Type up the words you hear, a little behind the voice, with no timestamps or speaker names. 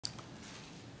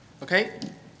Okay,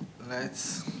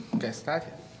 let's get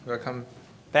started. Welcome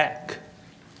back.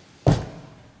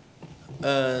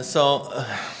 Let's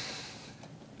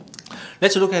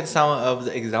look at some of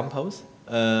the examples.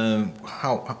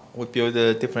 How we build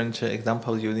different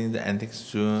examples using the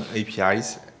Antics2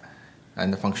 APIs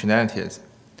and the functionalities.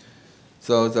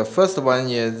 So the first one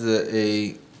is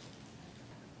a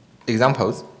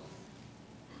examples.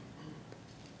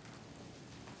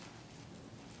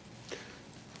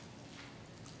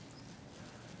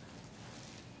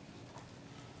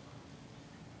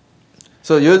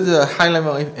 So use the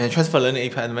high-level transfer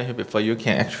learning API I mentioned before. You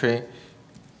can actually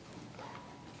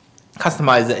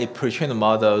customize a pre-trained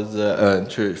models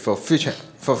for future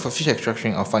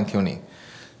extraction or fine-tuning.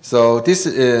 So this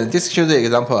shows the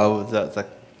example of the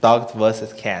dog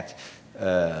versus cat.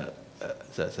 The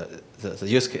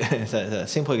use case, the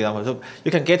simple example. So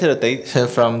you can get the data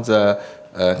from the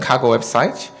cargo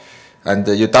website, and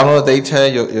you download data.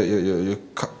 You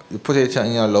put it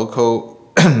in your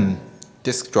local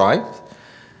disk drive.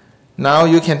 Now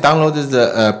you can download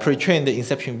the pre-trained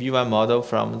Inception V1 model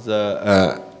from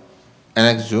the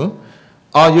NX2,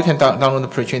 or you can download the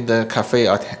pre-trained Cafe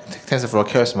or TensorFlow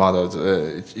Keras models.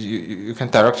 You can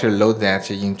directly load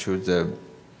that into the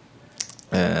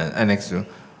NX2.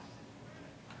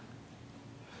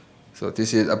 So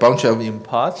this is a bunch of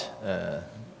import.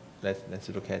 Let's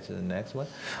look at the next one.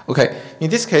 Okay, in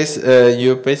this case,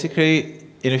 you basically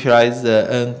initialize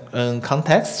the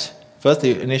context. First,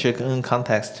 you initialize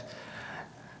context.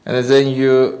 And then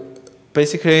you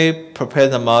basically prepare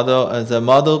the model, and the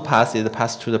model path is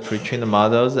passed to the pre-trained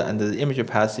models, and the image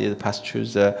path is passed to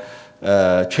the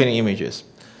training images.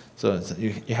 So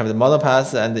you have the model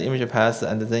path and the image path,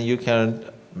 and then you can,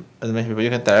 as I mentioned before,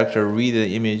 you can directly read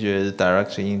the images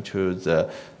directly into the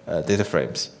data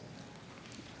frames.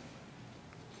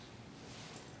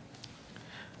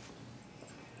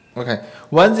 Okay,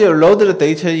 once you load the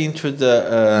data into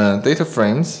the data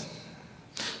frames,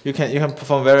 you can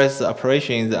perform various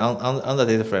operations on the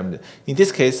data frame. In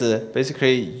this case,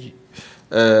 basically,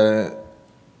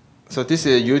 so this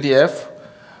is UDF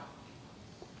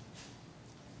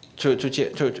to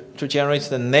generate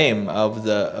the name of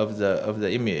the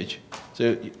image.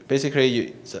 So basically,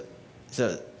 you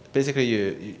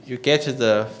get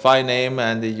the file name,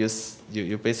 and you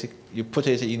put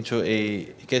it into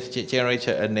generate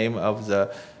a name of the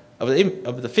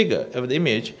figure of the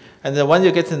image, and then once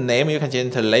you get the name, you can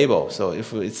generate a label. So if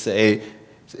the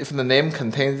name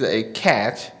contains a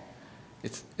cat,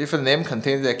 if the name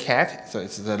contains a cat, so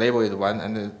the label is 1,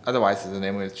 and otherwise the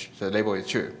label is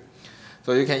 2.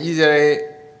 So you can easily,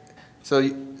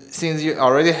 since you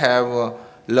already have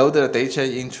loaded data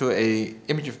into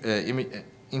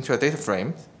into a data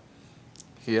frame,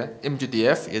 here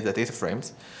image.df is the data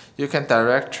frames, you can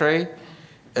directly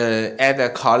add a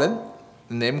column,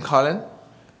 name column,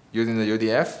 using the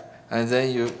UDF, and then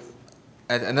you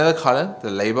add another column, the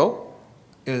label,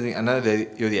 using another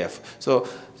UDF. So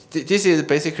this is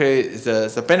basically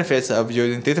the benefits of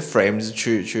using data frames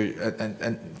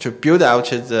to build out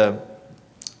the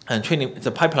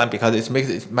pipeline, because it makes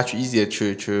it much easier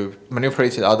to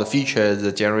manipulate all the features,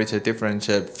 generate different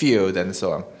fields, and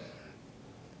so on.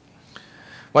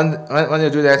 When you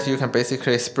do that, you can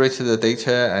basically split the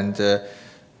data, and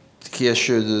here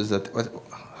shows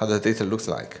how the data looks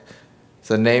like.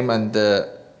 The name and the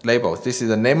label. This is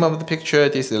the name of the picture.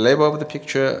 This is the label of the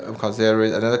picture. Because there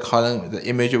is another column, the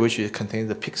image, which contains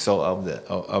the pixel of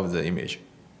the image.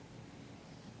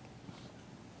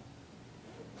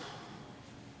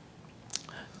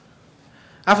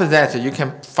 After that, you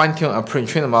can fine-tune a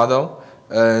pre-trained model.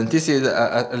 This is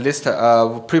a list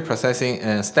of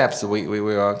pre-processing steps we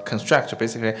will construct.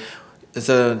 Basically,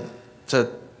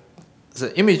 the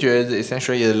image is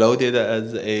essentially loaded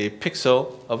as a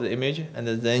pixel of the image, and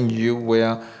then you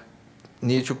will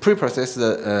need to pre-process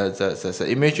the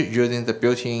image using the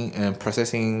built-in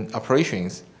processing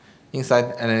operations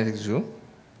inside Analytics2.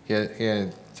 Here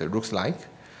it looks like.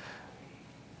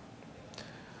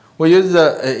 We use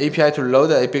the API to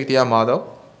load a BigDL model,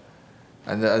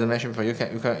 and as I mentioned before, you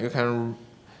can.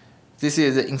 This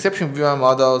is the Inception V1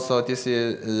 model, so this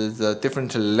is the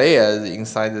different layers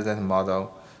inside that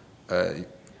model.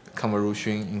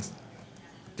 Convolution.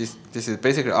 This is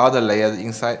basically all the layers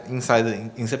inside the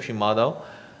Inception model.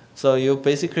 So you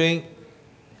basically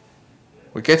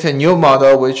we get a new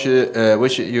model which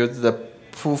uses the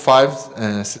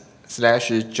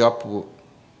pool5/job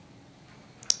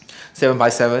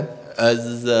 7x7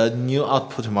 as the new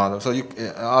output model. So you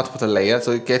output layer.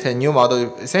 So you get a new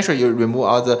model. Essentially, you remove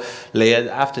all the layers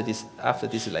after this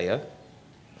layer.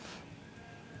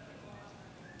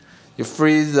 You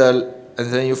freeze the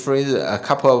and then you freeze a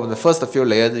couple of the first few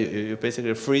layers. You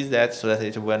basically freeze that so that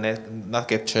it will not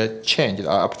get changed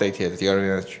or updated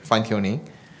during fine tuning.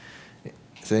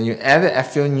 Then you add a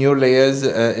few new layers.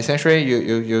 Essentially,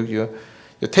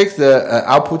 you take the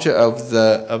output of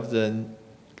the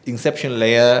inception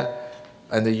layer,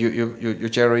 and you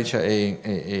generate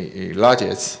a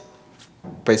largest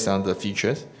based on the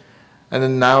features, and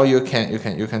then now you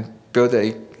can build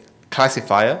a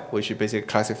classifier, which basically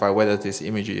classify whether this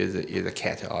image is a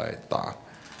cat or a dog,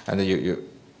 and you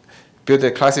build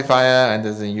a classifier, and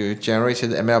then you generate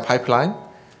the ML pipeline.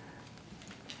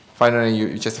 Finally,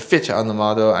 you just fit on the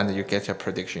model, and you get a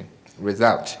prediction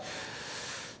result.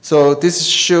 So this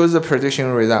shows the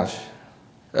prediction result.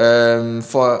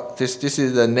 For this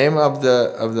is the name of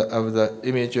the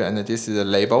image, and this is the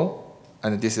label,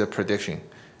 and this is the prediction.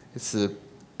 It's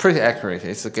pretty accurate.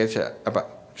 It's get about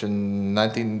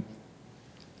 19.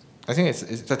 I think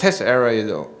it's the test error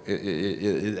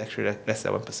is actually less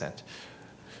than 1%.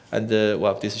 And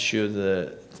well, this shows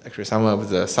actually some of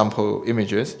the sample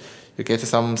images. You get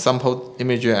some sample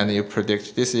image, and you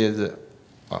predict this is a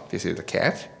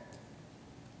cat,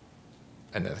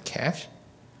 another cat.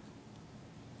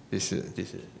 This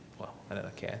is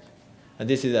another cat, and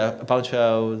this is a bunch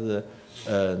of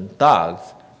dogs,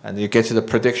 and you get the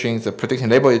predictions. The prediction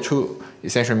label is true.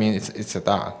 Essentially means it's a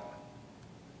dog.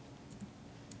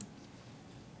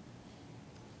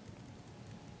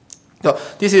 So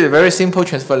this is a very simple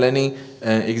transfer learning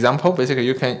example. Basically,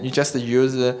 you just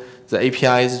use the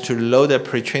APIs to load a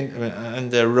pre-trained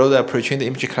and load a pre-trained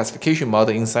image classification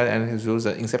model inside, and use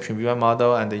the inception V1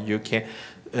 model, and you can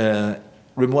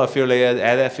remove a few layers,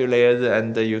 add a few layers,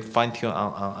 and you fine tune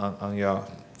on your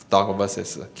dog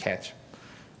versus cat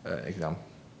exam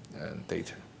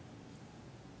data.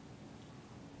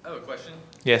 I have a question.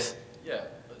 Yes. Yeah.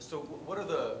 So what are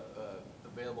the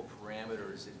available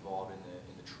parameters involved in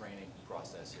the training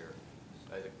process here?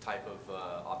 The type of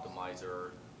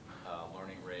optimizer,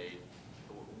 learning rate.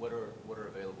 What are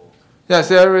available? Yes,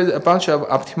 there is a bunch of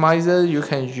optimizers you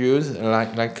can use,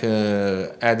 like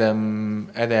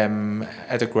Adam,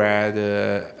 Grad,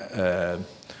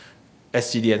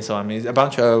 SGD, and so on. I mean, it's a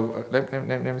bunch of. Let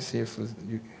me see if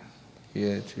you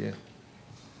here.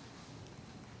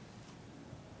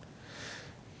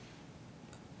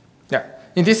 Yeah.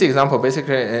 In this example,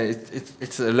 basically,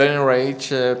 it's a learning rate,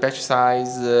 batch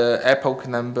size, epoch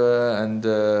number, and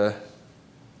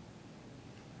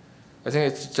I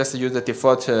think it's just use the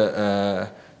default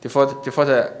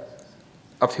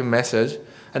optim method,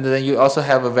 and then you also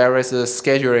have various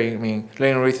scheduling. I mean,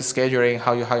 learning rate scheduling,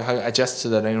 how you adjust the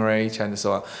learning rate, and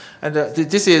so on. And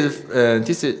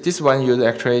this one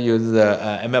actually use the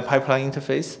ML pipeline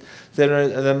interface. There,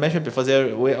 as I mentioned before,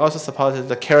 we also supported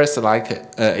the Keras-like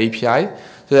API,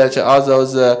 so that all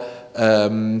those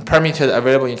parameters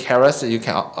available in Keras, you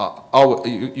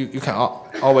can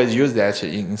always use that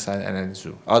inside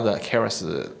NLSU, all the Keras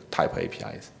type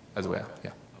APIs as well.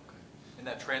 Yeah. Okay. And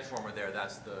that transformer there,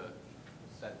 that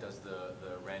does the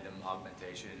random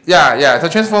augmentation. Yeah. The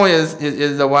transformer is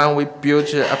the one we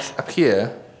built up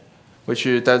here, which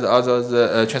does all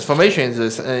those transformations.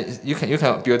 You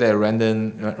can build a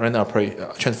random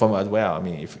transformer as well. I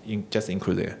mean, if you just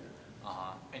include there.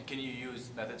 And can you use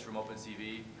methods from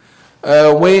OpenCV?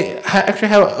 We actually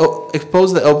have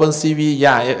exposed the OpenCV.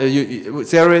 Yeah,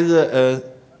 there is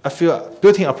a few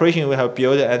built-in operations we have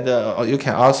built, and you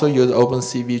can also use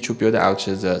OpenCV to build out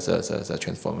the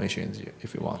transformations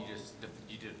if you want.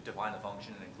 You define the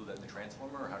function and include that in the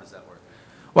transformer, or how does that work?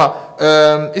 Well,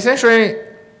 essentially.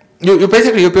 You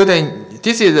basically build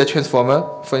this is a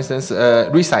transformer, for instance,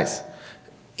 resize.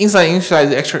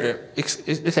 Inside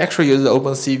it actually uses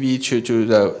OpenCV to do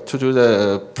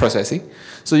the processing.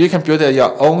 So you can build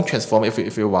your own transformer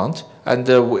if you want, and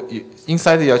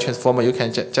inside your transformer you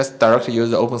can just directly use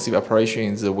the OpenCV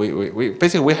operations. We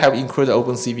basically have included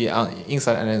OpenCV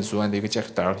inside NLSU, and you can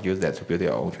just directly use that to build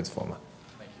your own transformer.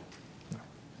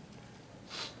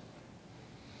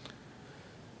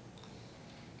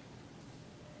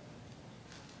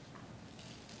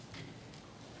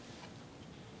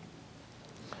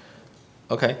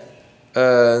 Okay.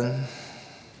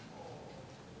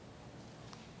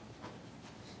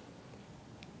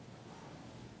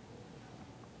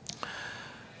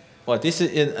 Well, this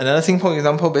is another simple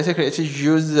example. Basically, it's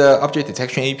use the object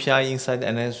detection API inside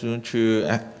NLSU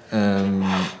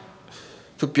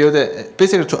to build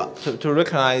basically to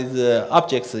recognize the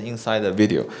objects inside the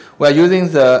video. We are using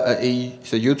the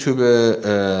YouTube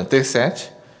dataset,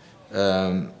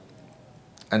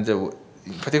 and in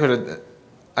particular.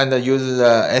 And use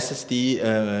the SSD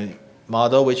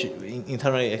model, which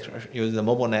internally uses the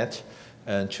MobileNet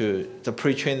to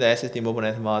pre-train the SSD mobile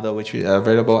net model, which is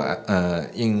available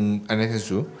in Analytics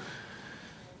Zoo.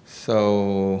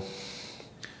 So,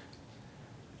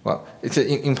 well, it's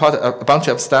import a bunch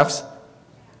of stuffs,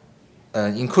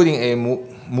 including a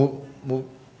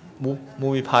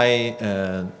MoviePy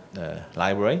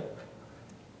library.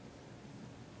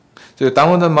 So you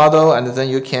download the model, and then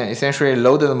you can essentially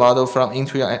load the model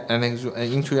into your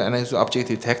Analytics Zoo object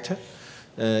detector.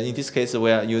 In this case, we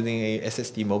are using a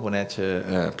SSD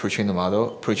MobileNet pre-trained model,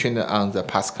 pre-trained on the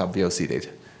Pascal VLC data.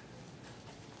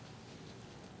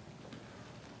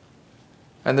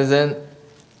 And then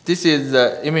this is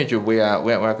the image we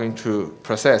are going to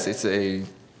process. It's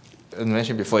as I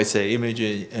mentioned before, it's an image.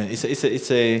 It's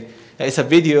a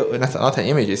video. Not an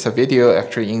image. It's a video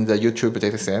actually in the YouTube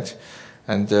dataset,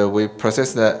 and we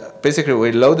process that. Basically,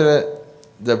 we load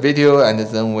the video, and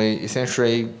then we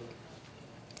essentially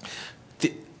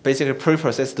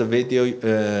pre-process the video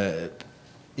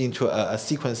into a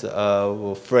sequence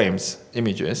of frames,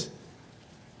 images.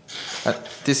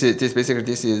 This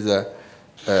is a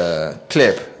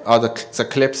clip, or the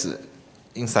clips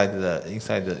inside the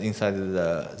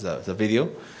video,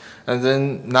 and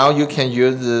then now you can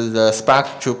use the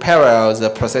Spark to parallel the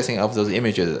processing of those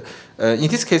images. In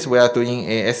this case, we are doing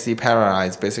a SC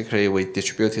parallelize. Basically, we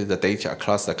distributed the data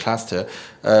across the cluster,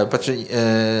 but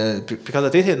because the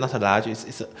data is not large,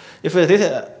 if the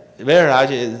data very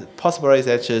large, it's possible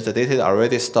that the data is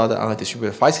already stored on a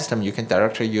distributed file system. You can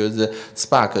directly use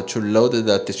Spark to load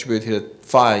the distributed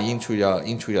file into your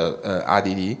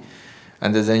RDD,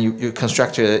 and then you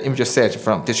construct an image set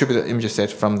from distributed image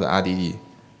set from the RDD.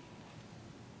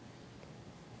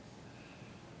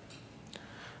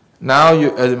 Now,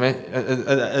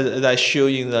 as I showed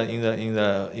in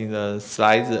the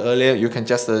slides earlier, you can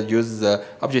just use the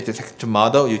object detector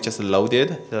model. You just load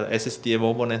it, the SSD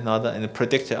MobileNet model, and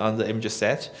predict it on the image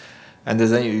set, and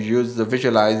then you use the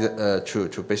visualize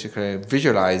to basically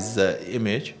visualize the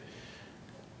image,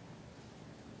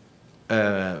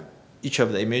 each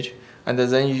of the image, and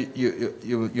then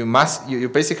you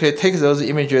basically take those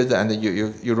images and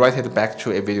you write it back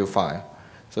to a video file.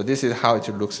 So this is how it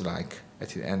looks like at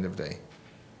the end of the day.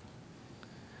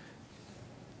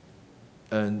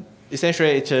 And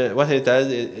essentially, what it does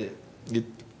is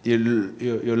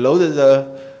you load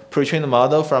the pre-trained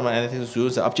model from an Analytics Zoo,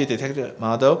 the object detector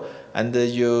model, and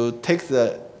you take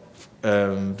the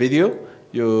video,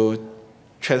 you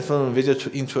transform the video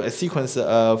into a sequence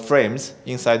of frames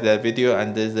inside the video,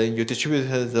 and then you distribute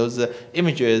those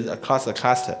images across the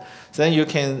cluster. So then you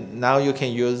can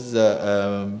use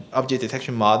the object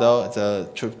detection model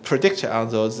to predict on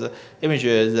those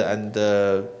images, and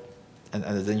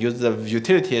then use the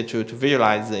utility to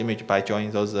visualize the image by joining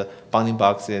those bounding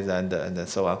boxes and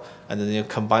so on, and then you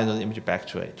combine those images back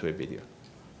to a video.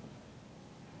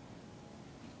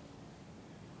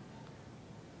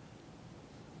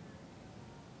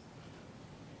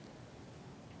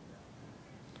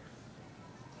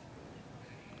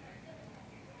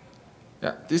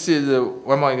 Yeah, this is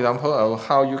one more example of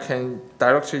how you can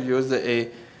directly use a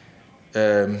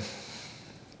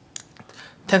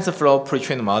TensorFlow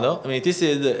pre-trained model. I mean, this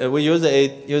is we use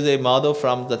a model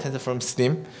from the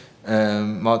TensorFlow-on-Spark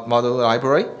model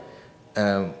library.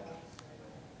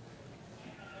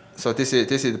 So this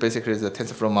is basically the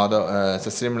TensorFlow model, the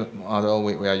SLIM model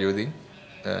we are using.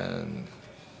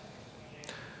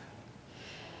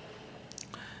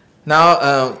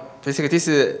 Now, basically, this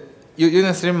is using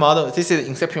the SLIM model. This is the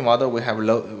inception model we have we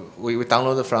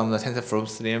downloaded from the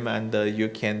TensorFlow-Slim, and you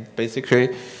can basically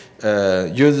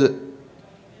use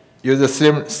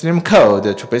the SLIM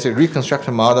code to basically reconstruct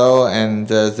the model and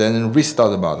then restore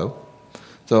the model.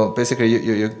 So basically,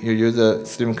 you use the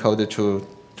SLIM code to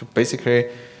basically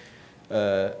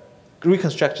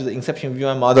reconstruct the inception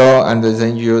V1 model, and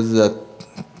then use the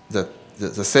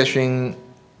session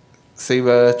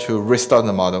saver to restore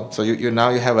the model. So now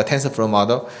you have a TensorFlow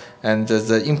model, and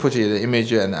the input is the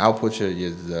image, and output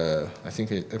is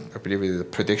I believe is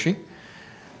prediction.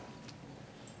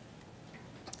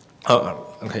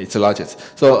 Oh, okay, it's logic.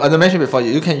 So as I mentioned before,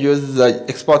 you can use the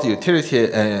export utility,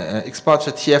 export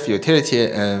TF utility,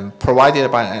 provided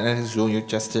by Analytics Zoo. You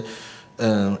just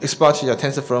export your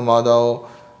TensorFlow model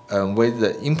with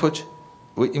the inputs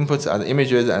are the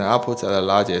images and outputs are the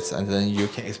logics, and then you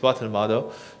can export the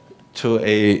model to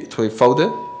a folder,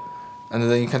 and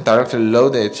then you can directly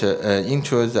load it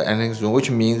into the Analytics Zoo,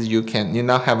 which means you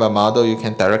now have a model you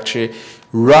can directly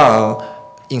run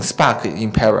in Spark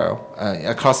in parallel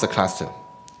across the cluster.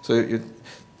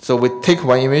 So we take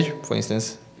one image, for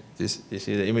instance. This is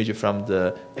the image from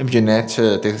the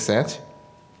ImageNet dataset.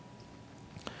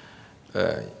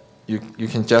 you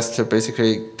can just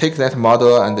basically take that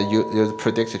model and you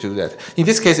predict to do that. In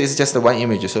this case, it's just one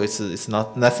image, so it's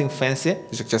not nothing fancy.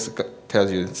 It just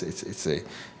tells you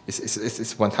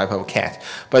it's one type of cat.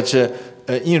 But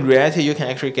in reality, you can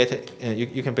actually get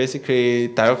you can basically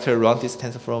directly run this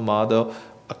TensorFlow model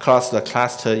across the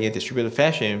cluster in a distributed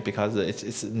fashion because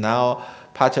it's now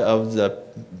part of the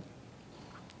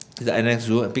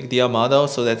NX BigDL model,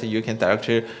 so that you can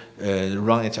directly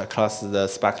run it across the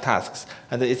Spark tasks,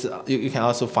 and you can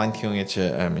also fine tune it.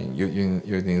 I mean,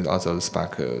 using also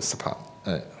Spark support.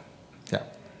 Yeah.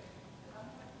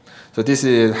 So this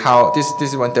is how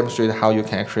this one demonstrates how you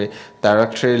can actually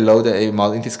directly load a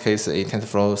model. In this case, a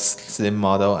TensorFlow Slim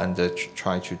model, and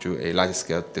try to do a large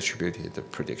scale distributed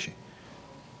prediction.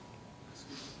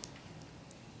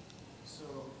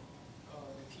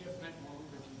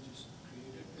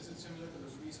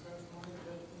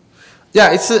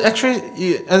 Yeah, it's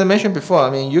actually, as I mentioned before, I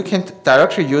mean, you can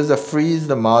directly use the freeze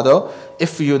model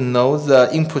if you know the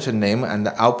input name and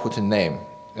the output name,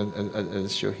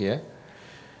 as shown here.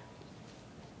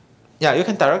 Yeah, you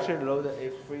can directly load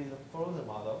a frozen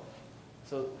model,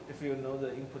 so if you know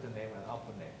the input name and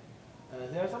output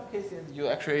name. There are some cases you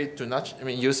actually do not, I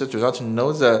mean, users do not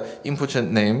know the input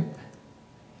name.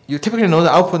 You typically know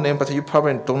the output name, but you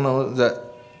probably don't know the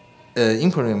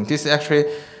input name. This is actually,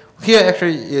 here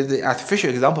actually is the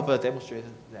artificial example, but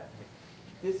demonstrated that.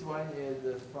 This one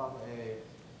is from a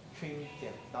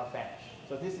train.batch.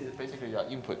 So this is basically your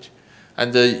input.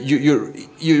 And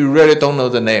you really don't know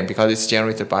the name because it's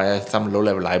generated by some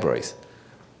low-level libraries.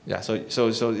 Yeah, so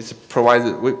it's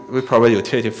provided, we provide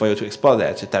utility for you to export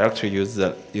that to directly use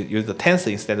the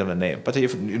tensor instead of the name. But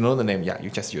if you know the name, yeah, you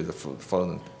just use the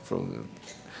full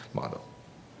model.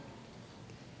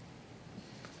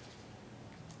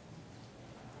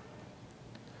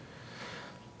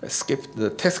 Let's skip the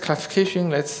text classification.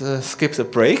 Let's skip the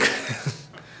break.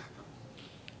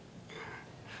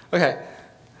 Okay.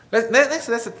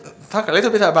 Let's talk a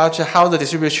little bit about how the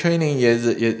distributed training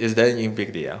is done in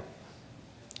BigDL.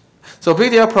 So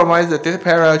BigDL provides the data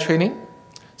parallel training.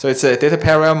 So it's a data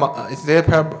parallel.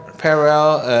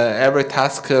 Every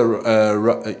task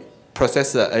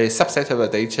process a subset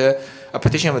of data, a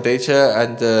partition of data,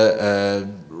 and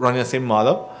running the same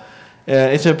model.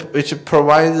 It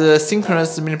provides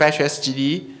synchronous mini-batch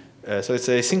SGD. So it's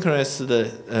a synchronous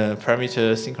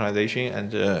parameter synchronization,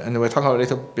 and we'll talk a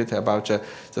little bit about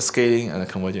the scaling and the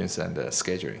convergence and the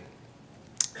scheduling.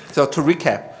 So to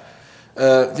recap,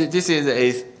 this is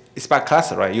a Spark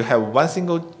cluster, right? You have one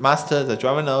single master, the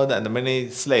driver node, and many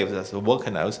slaves, that's the worker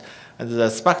nodes. And the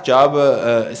Spark job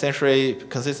essentially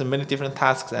consists of many different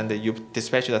tasks, and you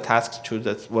dispatch the tasks to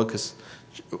the workers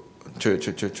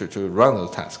to run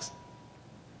those tasks.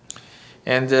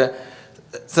 And the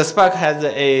Spark has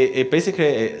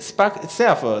basically Spark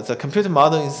itself. The computer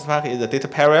model in Spark is a data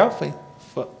parallel.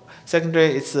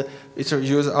 Secondary, it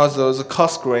uses all those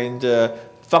coarse-grained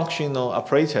functional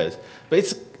operators.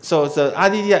 But so the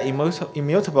RDD are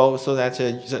immutable, so that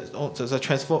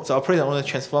the operator only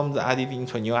transforms the RDD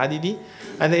into a new RDD,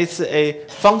 and it's a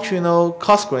functional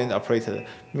coarse-grained operator,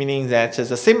 meaning that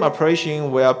the same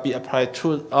operation will be applied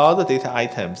to all the data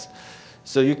items.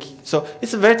 So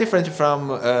it's very different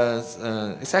from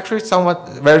it's actually somewhat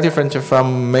very different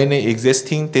from many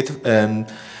existing deep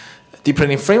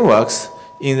learning frameworks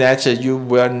in that you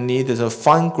will need the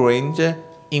fine-grained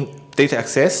data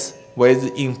access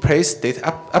with in-place data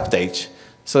update,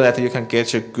 so that you can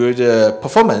get a good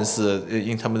performance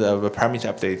in terms of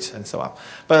parameter updates and so on.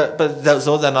 But those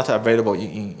are not available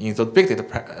in those big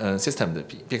data systems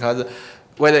because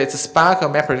whether it's Spark or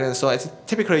MapReduce and so on, it's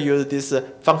typically use this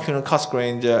functional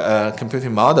coarse-grained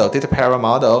computing model, data parallel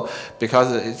model,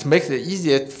 because it makes it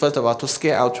easier, first of all, to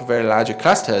scale out to very large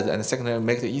clusters, and secondly, it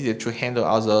makes it easier to handle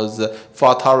all those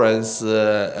fault tolerance,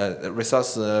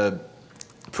 resource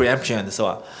preemption, and so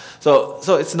on.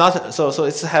 So it's not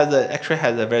it actually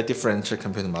has a very different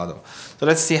computing model. So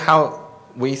let's see how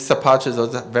we support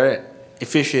those very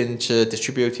efficient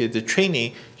distributed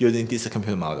training using this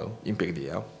computing model in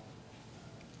BigDL.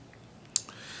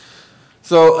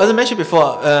 So as I mentioned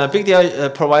before,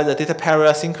 BigDL provides a data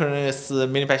parallel synchronous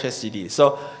mini-batch SGD.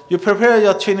 So you prepare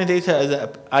your training data as an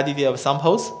RDD of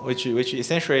samples, which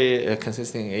essentially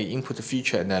consisting a input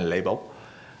feature and a label,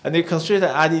 and you construct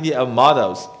an RDD of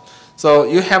models. So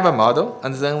you have a model,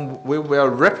 and then we will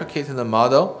replicate the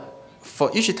model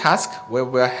for each task. We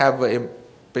will have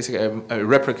basically a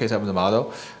replicate of the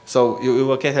model. So you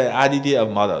will get an RDD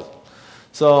of models.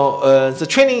 So the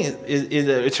training is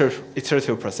an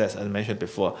iterative process, as I mentioned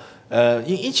before. In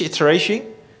each iteration,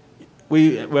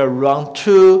 we will run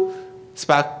 2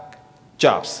 Spark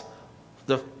jobs.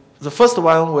 The the first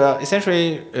one will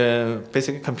essentially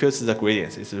basically computes the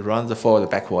gradients. It runs the forward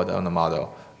backward on the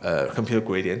model, compute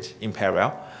gradient in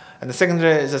parallel. And the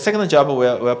second job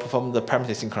will perform the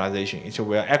parameter synchronization. It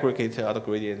will aggregate all the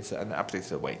gradients and update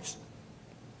the weights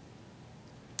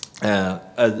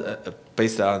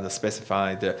based on the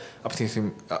specified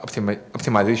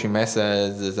optimization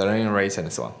methods, the learning rates,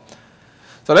 and so on.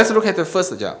 So let's look at the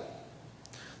first job.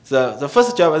 The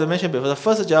first job, as I mentioned before, the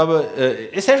first job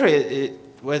essentially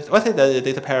what is the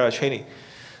data parallel training?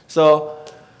 So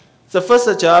the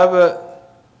first job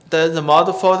does the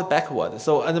model forward backward.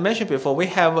 So as I mentioned before, we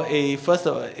have a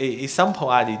sample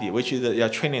RDD, which is your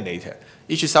training data.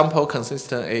 Each sample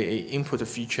consists of a input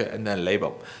feature and a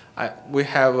label. We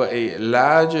have a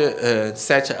large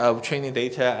set of training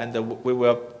data, and we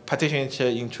will partition it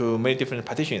into many different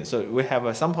partitions. So we have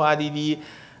a sample RDD,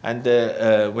 and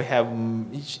we have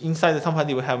inside the sample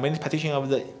RDD we have many partitions of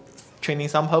the training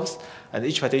samples, and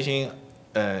each partition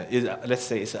is, let's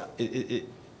say,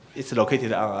 it's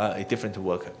located on a different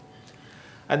worker.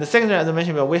 And the second, as I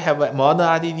mentioned before, we have a model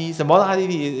RDD. The model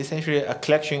RDD is essentially a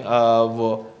collection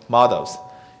of models.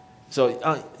 So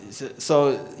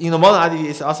in the model RDD,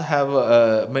 it also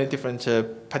have many different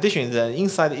partitions. And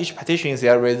inside each partition,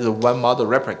 there is one model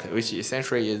replica, which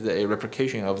essentially is a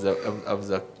replication of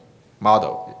the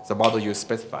model you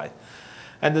specified.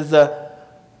 And the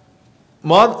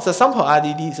sample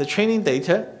RDD is the training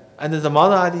data, and the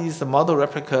model RDD is the model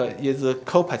replica is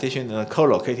co-partitioned and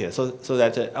co-located. So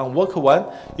that on worker 1,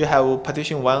 you have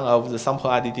partition 1 of the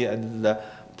sample RDD and the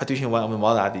partition 1 of the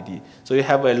model RDD. So you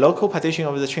have a local partition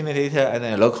of the training data and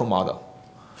a local model.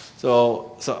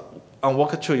 So on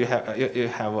worker 2, you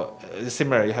have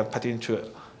similar, you have partition 2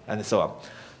 and so on.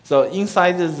 So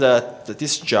inside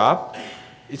this job,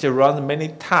 it runs many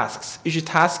tasks. Each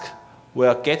task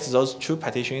will get those two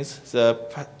partitions, the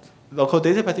local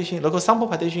data partition, local sample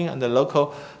partition, and the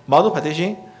local model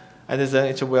partition, and then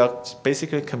it will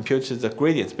basically compute the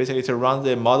gradients. Basically, it will run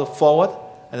the model forward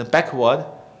and backward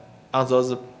on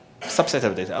those subset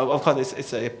of data. Of course,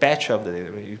 it's a batch of the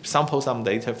data. You sample some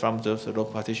data from those local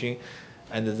partition,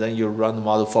 and then you run the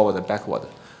model forward and backward.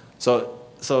 So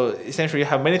essentially, you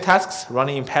have many tasks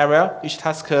running in parallel. Each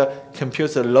task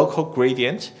computes a local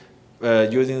gradient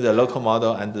using the local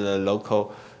model and the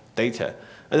local data.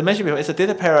 As I mentioned before, it's a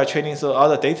data parallel training, so all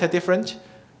the data are different,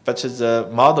 but the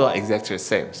model is exactly the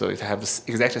same. So it has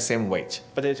exactly the same weight,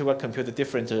 but it will compute a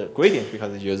different gradient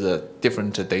because it uses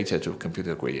different data to compute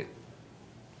the gradient.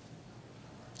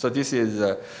 So this is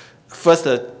the first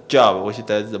job, which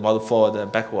does the model forward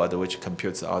and backward, which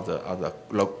computes all the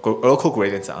local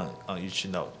gradients on each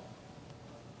node.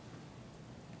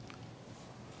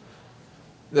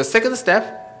 The second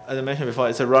step, as I mentioned before,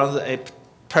 is to run a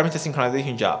parameter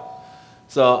synchronization job.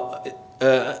 So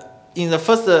in the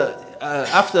first,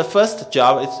 after the first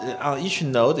job, it's on each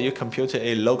node you compute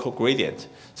a local gradient.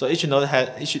 So each node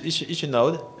each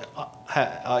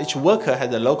worker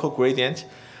has a local gradient,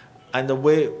 and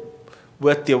we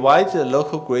will divide the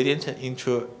local gradient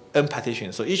into n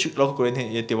partitions. So each local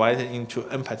gradient is divided into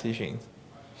n partitions,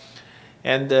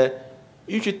 and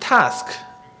each task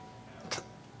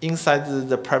inside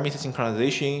the parameter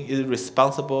synchronization is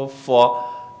responsible for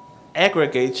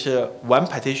aggregate one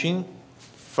partition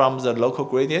from the local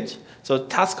gradient. So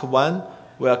task 1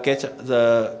 will get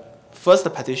the first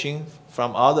partition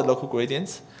from all the local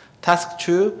gradients. Task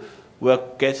 2 will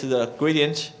get the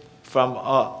gradient from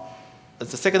the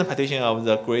second partition of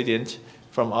the gradient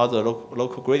from all the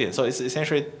local gradients. So it's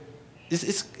essentially,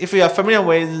 if you are familiar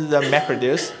with the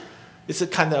MapReduce, it's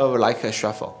kind of like a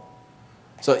shuffle.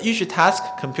 So each task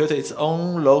computes its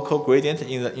own local gradient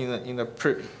in the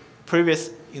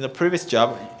previous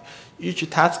job. Each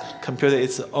task computed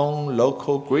its own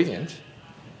local gradient,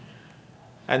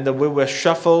 and we will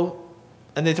shuffle,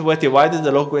 and it will divide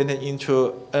the local gradient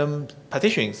into n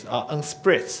partitions or n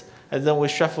splits, and then we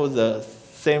shuffle the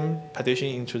same partition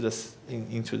into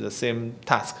the same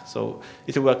task. So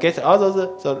it will get all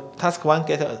those. So task 1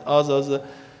 get all those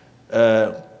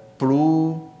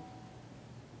blue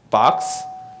box,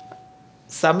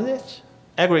 summed it,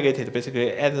 aggregated,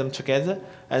 basically add them together,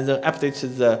 and then update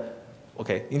the,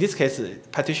 okay, in this case,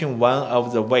 partition 1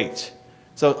 of the weight.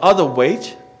 So all the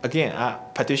weight, again, are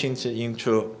partitioned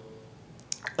into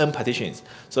n partitions.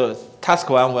 So task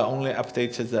 1 will only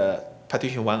update the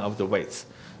partition 1 of the weights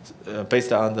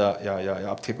based on the your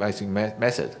optimizing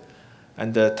method.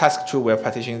 And the task 2 will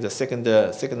partition the second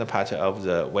part of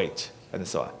the weight, and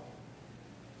so on.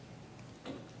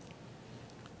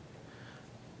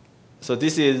 So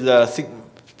this is the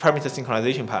parameter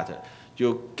synchronization part.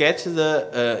 You get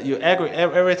you aggregate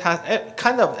every task.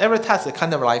 Every task is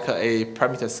kind of like a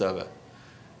parameter server.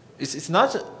 it's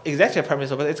not exactly a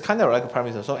parameter, but it's kind of like a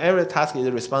parameter. So every task is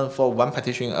responsible for one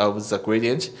partition of the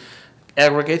gradient,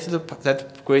 aggregate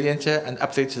that gradient and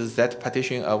update that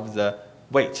partition of the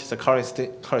weight, the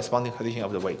corresponding partition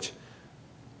of the weight.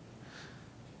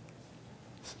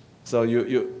 So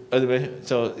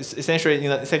so it's essentially in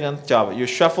the second job, you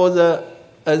shuffle the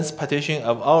nth partition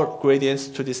of all gradients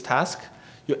to this task.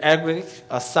 You aggregate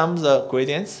or sum the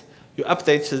gradients. You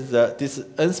update this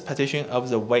nth partition of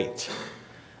the weight.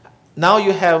 Now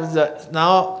you have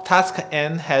task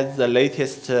n has the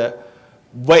latest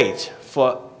weight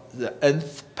for the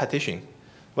nth partition.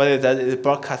 What it does is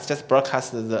just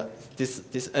broadcast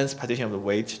this nth partition of the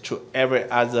weight to every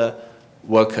other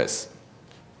workers.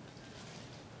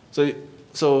 So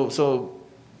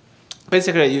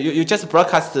basically you just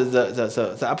broadcast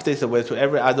the updated weight to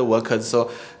every other worker.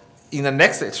 So in the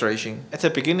next iteration, at the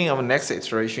beginning of the next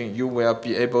iteration, you will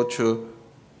be able to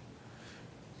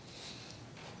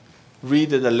read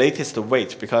the latest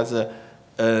weight because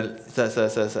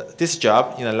this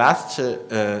job in the last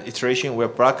iteration will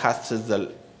broadcast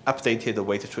the updated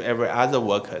weight to every other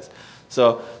workers.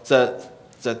 So the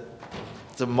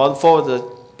model for the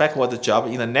backward job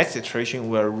in the next iteration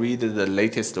will read the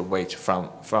latest weight from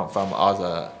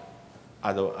other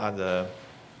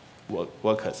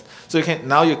workers. So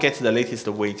now you get the latest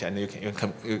weight and you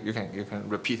can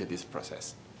repeat this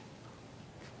process.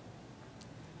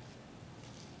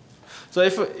 So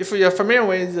if you're familiar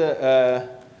with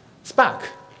Spark,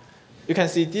 you can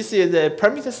see this is a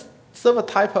parameter server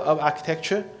type of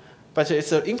architecture, but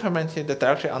it's implemented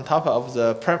directly on top of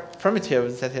the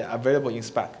primitives that are available in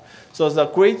Spark. So the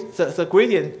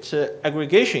gradient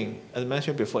aggregation, as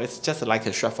mentioned before, it's just like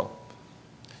a shuffle.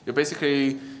 You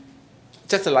basically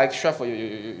just like shuffle.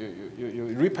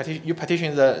 You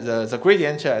partition the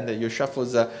gradient and you shuffle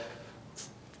the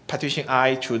partition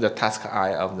I to the task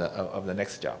I of the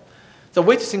next job. The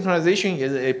weight synchronization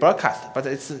is a broadcast, but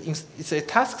it's a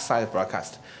task-side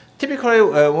broadcast. Typically,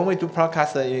 when we do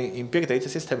broadcast in big data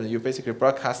systems, you basically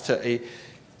broadcast a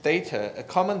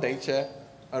common data,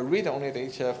 a read-only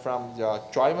data from your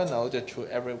driver node to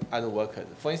every other worker.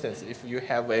 For instance, if you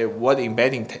have a word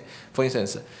embedding, for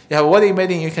instance, you have a word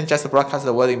embedding, you can just broadcast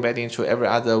the word embedding to every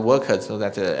other worker so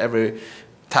that every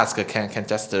task can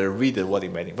just read the word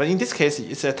embedding. But in this case,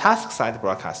 it's a task-side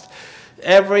broadcast.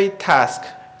 Every task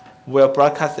will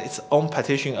broadcast its own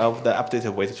partition of the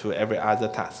updated weight to every other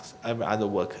tasks, every other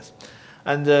workers.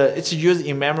 And it's used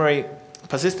in memory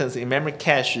persistence, in memory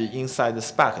cache inside the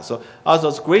Spark. So all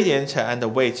those gradients and the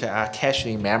weight are cached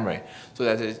in memory. So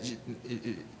that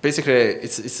basically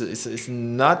it's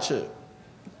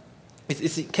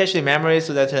cached in memory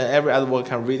so that every other worker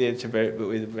can read it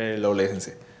with very low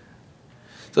latency.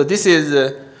 So this is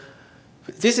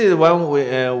when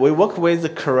we work with the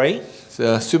Cray,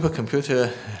 the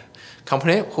supercomputer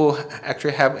company, who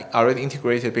actually have already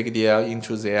integrated BigDL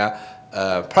into their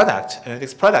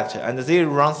analytics product, and they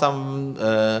run some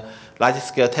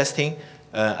large-scale testing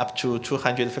up to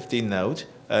 250 nodes.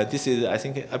 I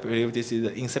believe this is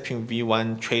the Inception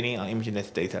V1 training on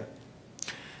ImageNet data.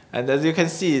 And as you can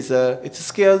see, it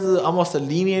scales almost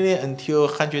linearly until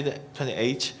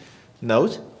 128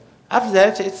 nodes. After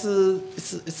that, it's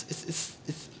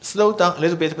slowed down a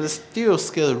little bit, but it still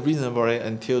scales reasonably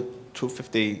until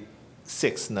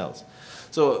 256 nodes.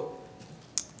 So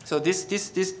this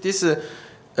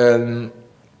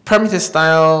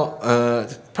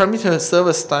parameter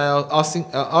server style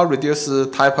or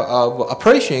reduced type of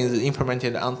operations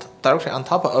implemented directly on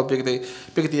top of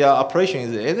BigDL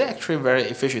operations is actually very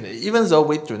efficient, even though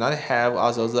we do not have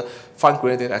all those fine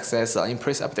graded access or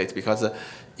in-place update, because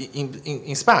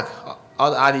in Spark, all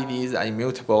the RDDs are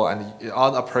immutable and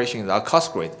all the operations are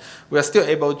cost grid. We are still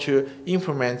able to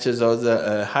implement those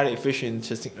highly efficient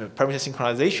parameter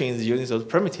synchronizations using those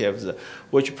primitives,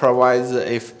 which provides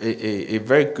a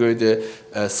very good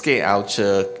scale-out,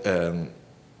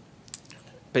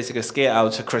 basically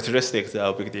scale-out characteristics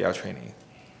of BigDL training.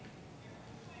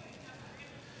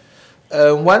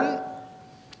 One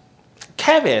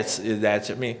caveat is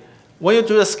that, when you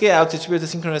do the scale-out distributed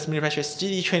synchronous mini-batch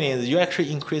SGD training, you actually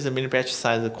increase the mini-batch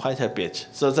size quite a bit.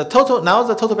 So the total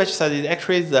batch size is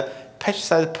actually the batch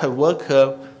size per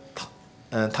worker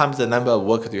times the number of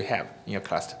workers you have in your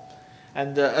cluster.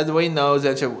 And as we know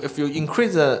that if you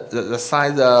increase the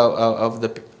size of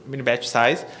the mini-batch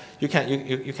size, there can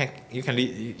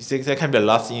be a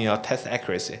loss in your test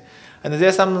accuracy. And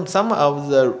there's some of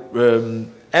the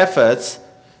efforts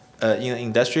in the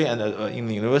industry and in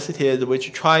the universities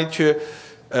which try to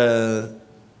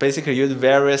basically use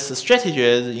various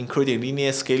strategies, including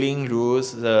linear scaling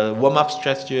rules, the warm-up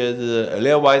strategies,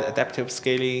 layer-wise adaptive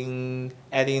scaling,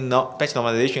 adding batch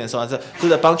normalization, and so on. So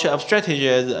there's a bunch of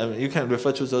strategies. You can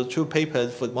refer to those 2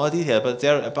 papers for more detail, but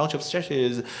there are a bunch of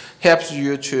strategies helps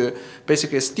you to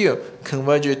basically still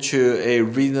converge to a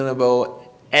reasonable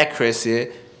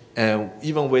accuracy,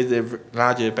 even with a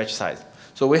larger batch size.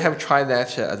 So we have tried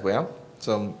that as well.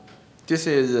 So this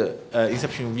is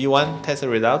Inception V1 test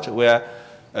result where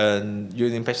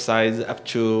using batch size up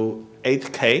to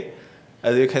 8K.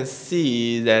 As you can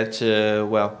see that,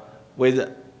 well,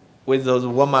 with those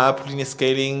warm-up linear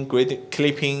scaling, gradient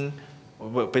clipping,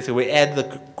 basically we add the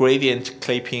gradient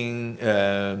clipping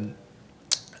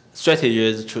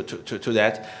strategies to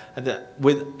that, and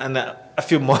with a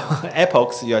few more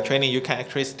epochs you are training, you can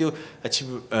actually still achieve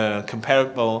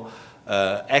comparable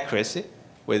accuracy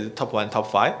with top 1, top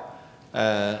 5.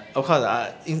 Of course,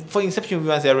 for Inception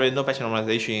V1, there is no batch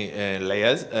normalization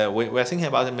layers. We are thinking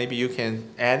about maybe you can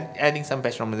adding some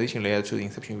batch normalization layer to the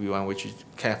Inception V1, which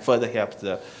can further help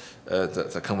the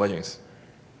convergence.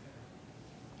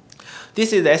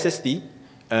 This is the SSD.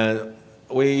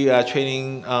 We are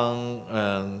training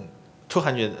on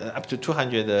 200 up to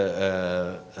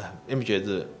 200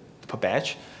 images per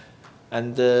batch,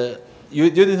 and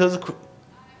using those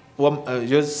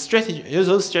those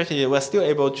strategy, we're still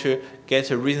able to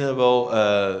get a reasonable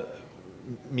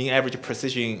mean average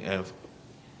precision,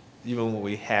 even when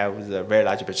we have the very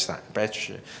large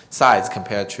batch size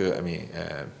compared to,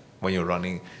 when you're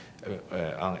running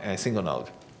on a single node.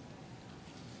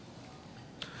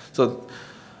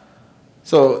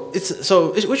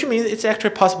 Which means it's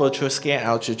actually possible to scale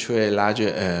out to a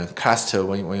larger cluster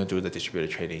when you do the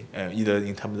distributed training, either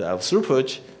in terms of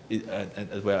throughput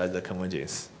as well as the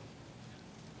convergence.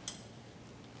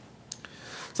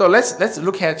 So let's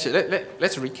look at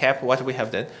let's recap what we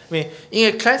have done. In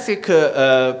a classic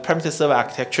parameter server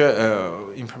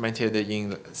architecture implemented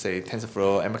in, say,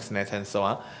 TensorFlow, MXNet, and so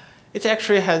on, it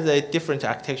actually has a different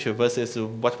architecture versus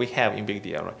what we have in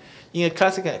BigDL. Right? In a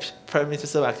classic parameter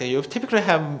server architecture, you typically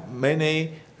have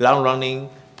many long-running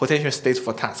potential state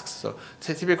for tasks. So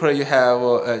typically you have,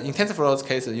 in TensorFlow's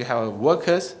case, you have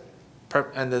workers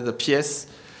and the PS,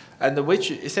 and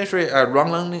which essentially are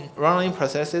running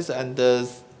processes, and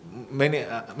many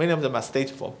of them are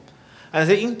stateful. And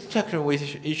they interact with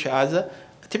each other,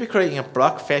 typically in a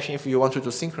block fashion if you want to do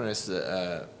synchronous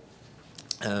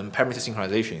parameter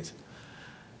synchronizations.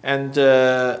 And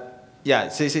yeah,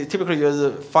 so you typically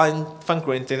use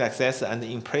fine-grained data access and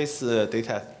in-place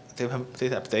data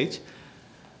update.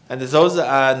 And those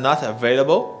are not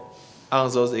available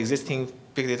on those existing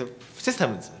big data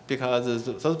systems because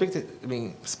those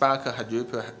Spark,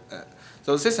 Hadoop,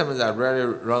 those systems are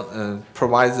rarely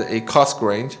provides a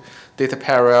coarse-grained data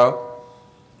parallel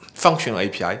functional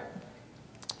API.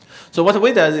 So what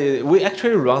we do is we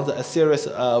actually run a series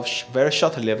of very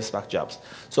short-lived Spark jobs.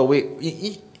 So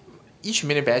each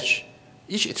mini batch,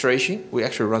 each iteration, we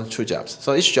actually run 2 jobs.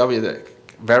 So each job is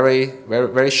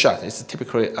very short. It's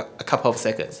typically a couple of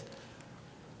seconds.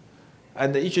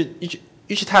 And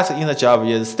each task in the job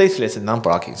is stateless and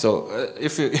non-blocking. So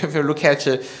if you look at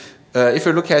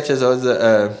those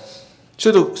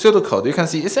pseudocode, you can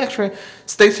see it's actually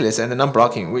stateless and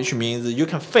non-blocking, which means you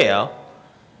can fail.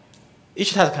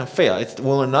 Each task can fail. It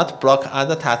will not block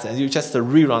other tasks, and you just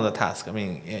rerun the task.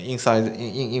 Inside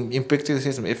in big data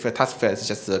system, if a task fails,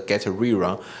 just get a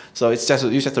rerun. So you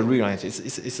just rerun it.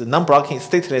 It's non-blocking,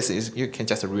 stateless. You can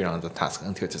just rerun the task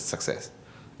until it succeeds.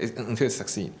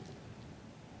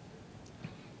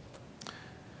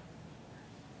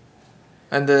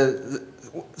 And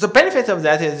the benefit of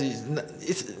that is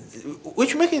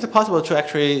which makes it possible to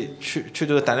actually to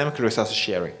do dynamic resource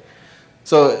sharing.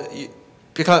 So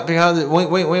because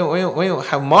when you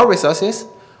have more resources,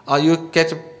 you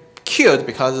get killed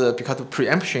because of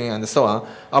preemption and so on,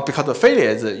 or because of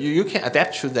failures, you can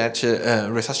adapt to that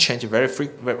resource change very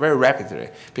rapidly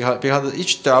because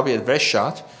each job is very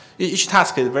short. Each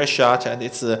task is very short and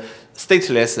it's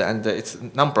stateless and it's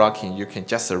non-blocking. You can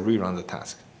just rerun the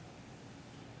task.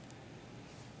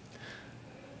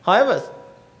 However,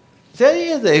 there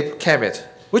is a caveat,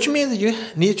 which means you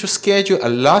need to schedule a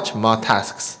lot more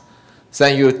tasks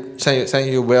than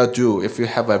you will do if you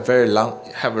have a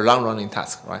long running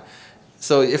task, right?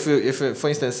 So if for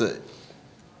instance,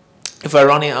 if we're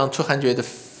running on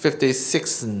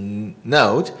 256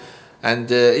 node,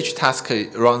 and each task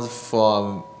runs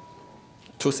for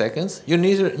 2 seconds, you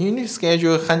need to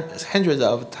schedule hundreds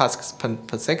of tasks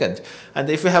per second.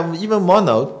 And if you have even more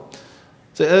node,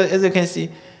 so as you can see,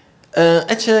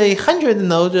 actually 100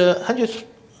 node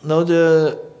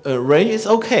range is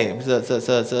okay.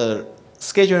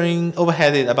 scheduling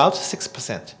overhead is about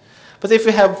 6%. But if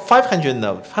you have 500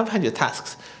 nodes, 500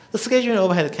 tasks, the scheduling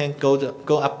overhead can go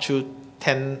up to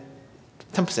 10%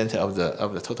 of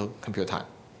the total compute time,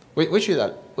 which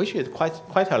is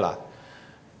quite a lot.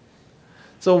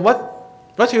 So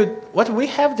what we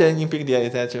have done in BigDL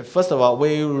is that, first of all,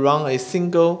 we run a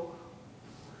single.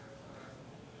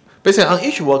 Basically, on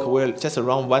each work, we'll just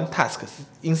run one task.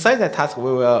 Inside that task,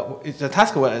 the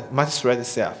task will multi-thread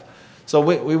itself. So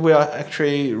we will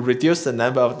actually reduce the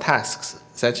number of tasks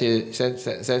that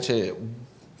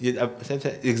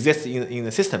exist in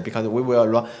the system, because we will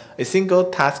run a single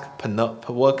task per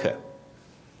worker.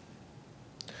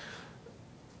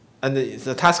 And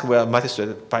the task will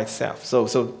multi-thread by itself.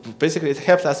 So basically, it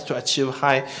helps us to achieve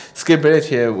high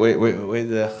scalability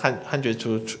with 100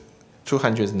 to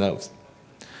 200 nodes.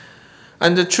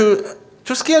 And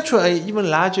to scale to an even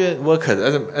larger worker,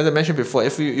 as I mentioned before,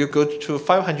 if you go to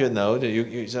 500 nodes,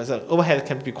 the overhead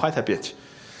can be quite a bit.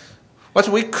 What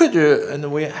we could do,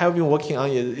 and we have been working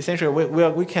on, is essentially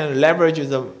we can leverage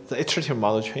the iterative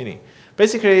model training.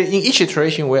 Basically, in each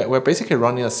iteration, we're basically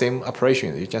running the same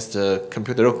operation. You just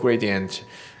compute the row gradient,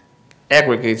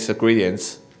 aggregate the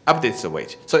gradients, update the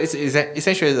weight. So it's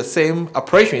essentially the same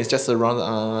operation. It's just run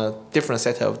on a different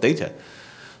set of data.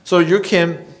 So you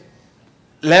can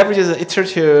leverage the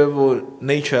iterative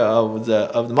nature of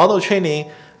the model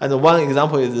training. And one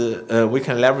example is we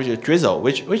can leverage Drizzle,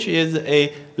 which is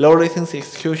a low latency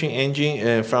execution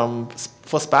engine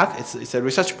for Spark. It's a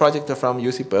research project from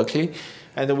UC Berkeley,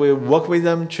 and we work with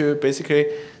them to basically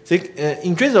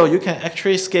in Drizzle you can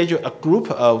actually schedule a group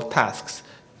of tasks.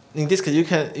 In this case,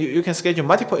 you can schedule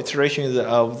multiple iterations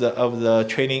of the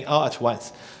training all at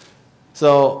once.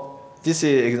 So this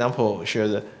example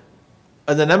shows.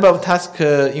 As the number of tasks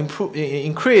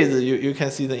increase, you can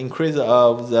see the increase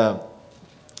of the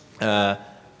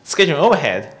scheduling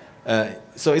overhead.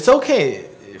 So it's okay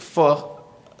for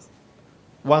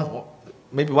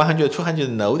maybe 100, 200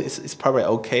 nodes, it's probably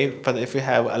okay. But if you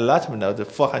have a lot of nodes,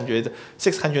 400,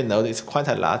 600 nodes, it's quite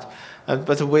a lot.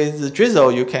 But with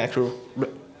Drizzle, you can actually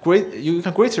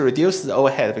greatly reduce the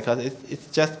overhead, because it's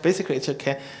just basically it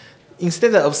can.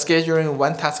 Instead of scheduling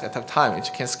one task at a time,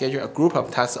 it can schedule a group of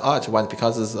tasks all at once,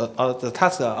 because the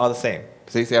tasks are all the same.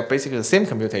 So they are basically the same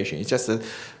computation. It's just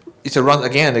it runs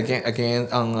again and again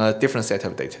on a different set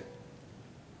of data.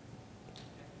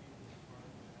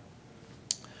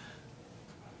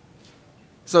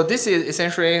 So this is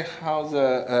essentially how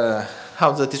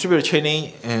the distributed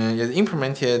training is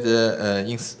implemented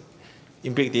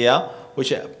in BigDL,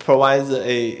 which provides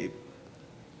a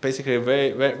basically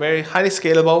very highly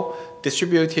scalable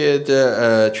distributed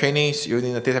trainings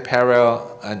using the data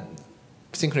parallel and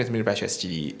synchronous mini-batch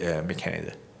SGD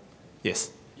mechanism.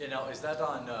 Yes? Yeah, now is that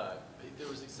on, there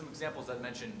was some examples that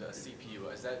mentioned CPU.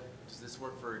 Does this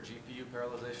work for GPU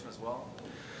parallelization as well?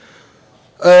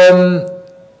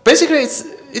 Basically,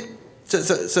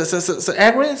 the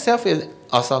algorithm itself is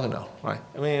orthogonal, right?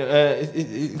 I mean,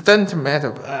 it doesn't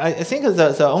matter. I think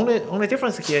the only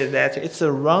difference here is that it's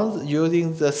runs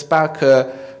using the Spark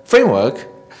framework.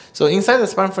 So inside the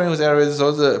Spark framework, there is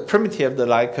those primitives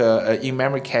like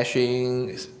in-memory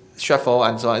caching, shuffle,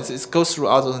 and so on. It goes through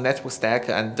all those network stack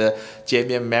and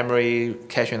JVM memory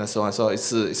caching and so on. So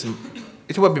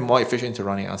it will be more efficient to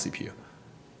running on CPU,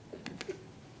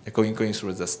 going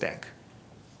through the stack.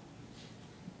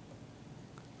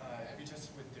 Have you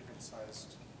tested with different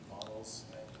sized models,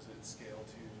 and does it scale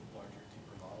to larger,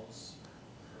 deeper models?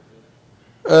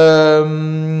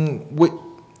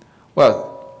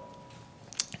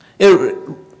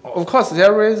 Of course,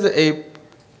 there is a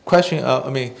question. I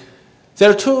mean, there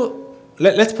are two.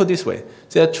 Let's put it this way: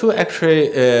 there are two actually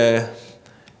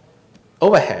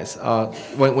overheads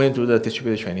when you do the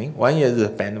distributed training. One is the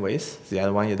bandwidth, the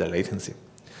other one is the latency.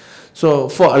 So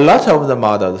for a lot of the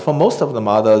models, for most of the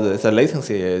models, the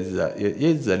latency is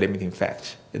the limiting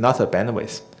fact, not the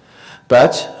bandwidth.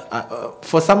 But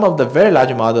for some of the very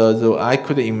large models, I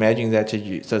could imagine that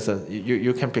you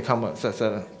can become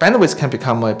bandwidth can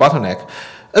become a bottleneck.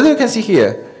 As you can see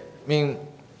here, I mean,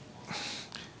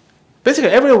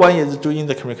 basically everyone is doing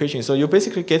the communication. So you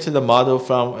basically get the model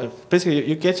from basically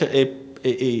you get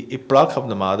a block of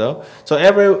the model. So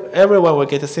everyone will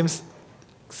get the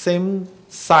same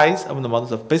size of the model.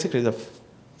 So basically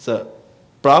the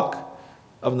block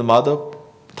of the model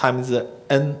times the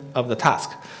n of the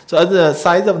task. So as the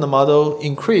size of the model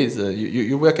increase,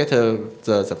 you will get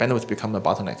the bandwidth become a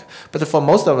bottleneck. But for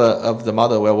most of the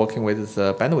model we're working with,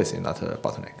 the bandwidth is not a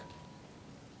bottleneck.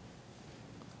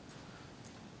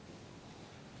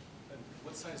 And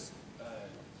what size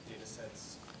data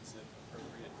sets is it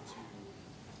appropriate to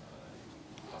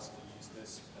possibly use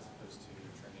this as opposed to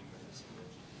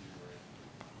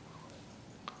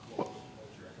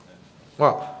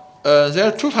Well, there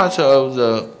are two parts of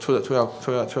to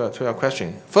your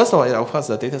question. First of all, of course,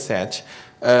 the data set.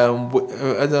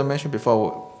 As I mentioned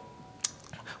before,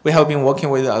 we have been working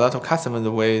with a lot of customers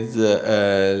with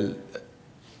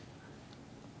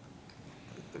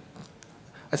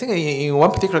I think in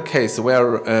one particular case, we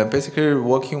are basically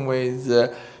working with,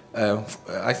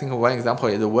 I think one example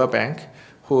is the World Bank,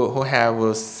 who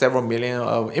have several million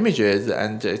of images,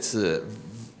 and it's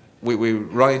we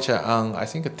run it on, I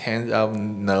think, tens of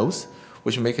nodes,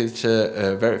 which makes it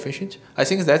very efficient. I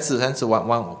think that's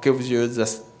one gives you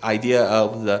the idea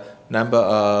of the number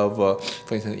of,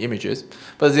 for instance, images.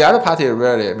 But the other part is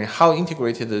really, I mean, how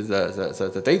integrated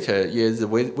the data is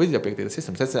with your big data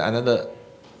system. That's another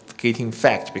gating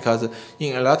fact, because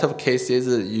in a lot of cases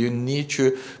you need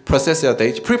to process your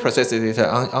data, pre-process the data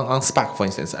on Spark, for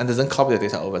instance, and then copy the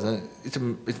data over. Then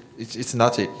it's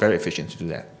not very efficient to do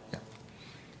that. Yeah.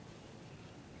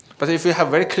 But if you have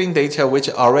very clean data which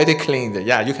are already cleaned,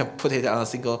 yeah, you can put it on a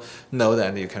single node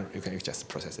and you can just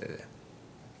process it.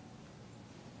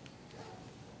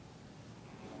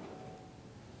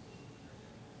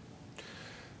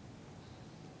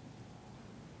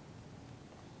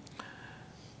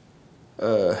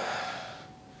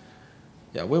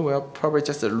 Yeah, we will probably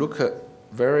just look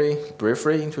very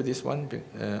briefly into this one.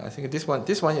 I think this one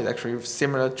is actually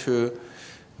similar to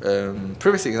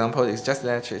previous example. It's just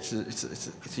that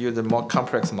it's using more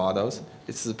complex models.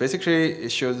 It's basically,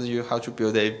 it shows you how to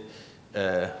build a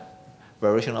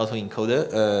variation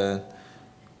autoencoder.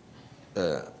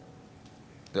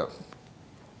 Yeah.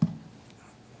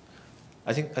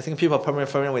 I think people are probably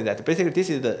familiar with that. Basically, this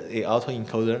is the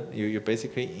autoencoder. You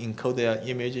basically encode the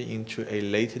image into a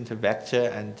latent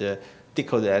vector and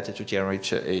decode that to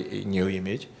generate a new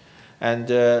image. And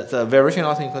the variation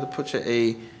autoencoder puts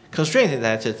a constraint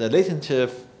that the latent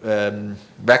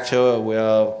vector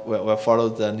will follow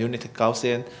the unit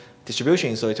Gaussian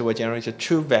distribution, so it will generate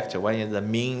two vectors. One is the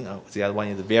mean, the other one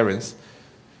is the variance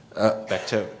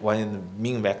vector. One is the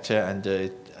mean vector, and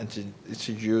it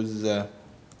uses the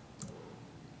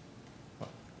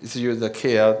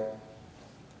KL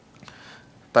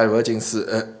divergence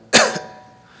as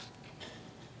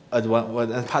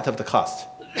part of the cost.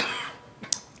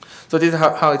 So this is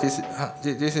how it is.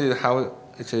 This is how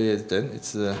it is done.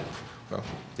 It's well,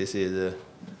 this is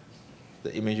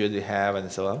the images you have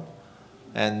and so on.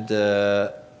 And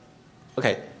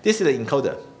okay, this is the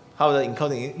encoder. How the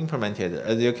encoding is implemented.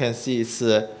 As you can see, it's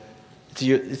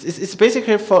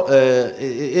basically for it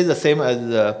is the same as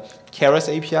the Keras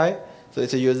API. So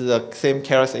it uses the same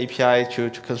Keras API to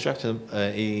construct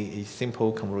a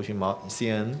simple convolution model,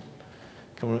 CNN.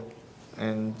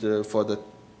 And for the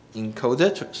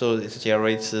encoder, so it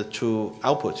generates two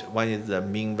outputs. One is the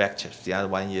mean vector, the other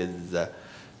one is the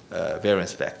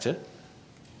variance vector,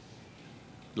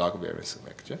 log variance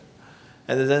vector.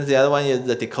 And then the other one is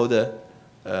the decoder,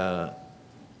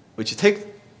 which takes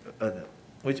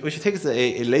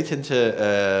a latent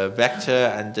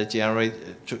vector and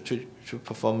generate to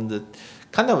perform the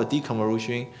kind of a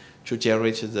deconvolution to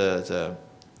generate the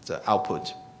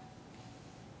output.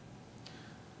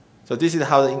 So this is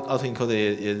how the autoencoder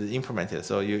is implemented.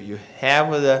 So you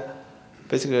have the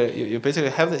you basically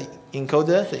have the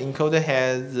encoder. The encoder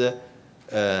has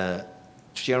to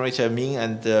generate a mean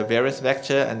and variance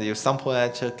vector, and you sample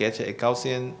that to get a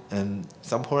Gaussian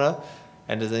sampler,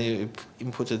 and then you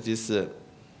input this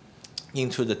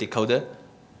into the decoder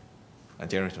and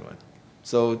generate one.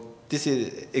 So this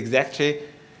is exactly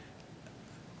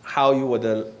how you would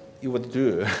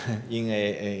do in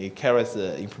a Keras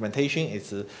implementation. It's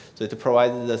so it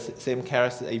provides the same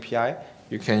Keras API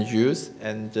you can use,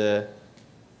 and then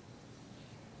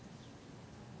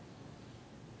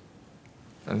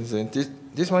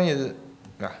this one is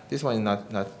not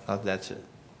that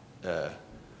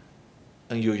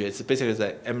unusual. It's basically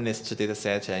the MNIST data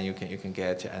set, and you can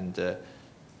get and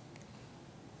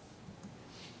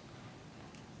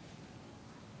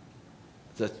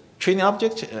the training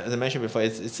object, as I mentioned before,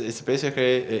 it's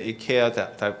basically a KL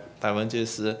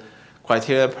divergence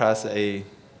criteria plus a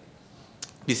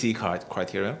BC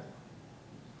criteria.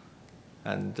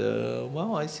 And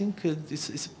well, I think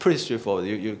it's pretty straightforward.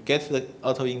 You get the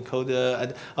autoencoder,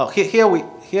 and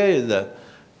here is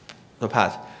the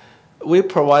part. We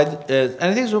provide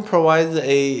analytics room provides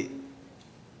a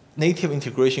native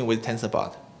integration with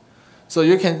TensorBoard. So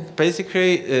you can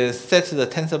basically set the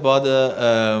TensorBoard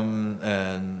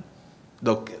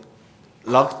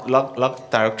log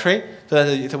directory so that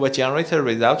it will generate a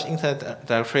result in that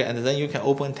directory, and then you can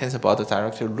open TensorBoard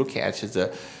directory, look at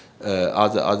the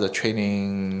other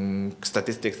training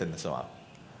statistics and so on.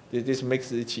 this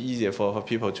makes it easier for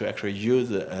people to actually use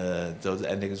those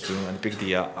analytic zoom and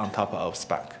BigDL on top of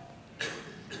Spark.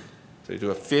 So you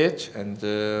do a fit, and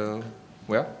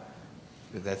well,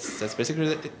 that's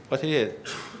basically what it is.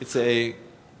 It's a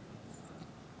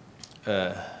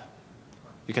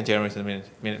you can generate a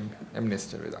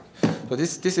minimalistic result. So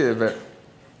this is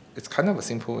it's kind of a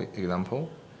simple example,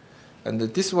 and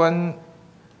this one.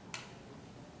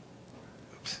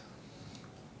 Oops.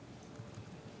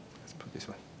 Let's put this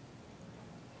one.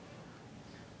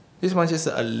 This one is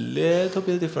a little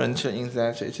bit different in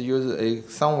that it uses a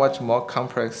somewhat more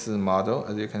complex model.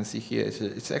 As you can see here,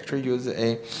 it's actually uses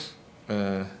a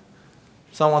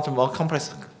somewhat more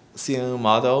complex CNN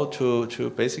model to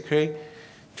basically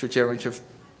to generate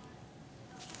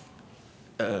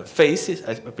faces.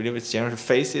 I believe it's generate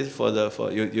faces for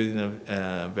using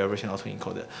a variation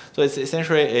autoencoder. So it's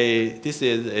essentially this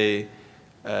is a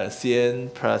CN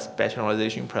plus batch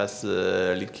normalization plus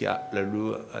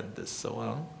LaRue and so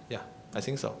on. Yeah, I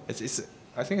think so.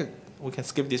 I think we can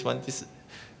skip this one. This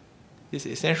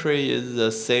essentially is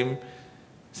the same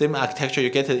architecture you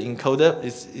get an encoder.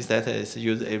 Is that it's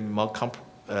use a more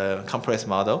compressed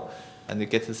model, and you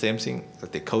get the same thing, the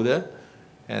decoder.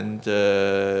 And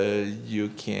you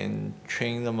can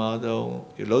train the model.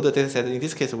 You load the dataset. In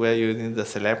this case, we're using the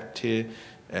selected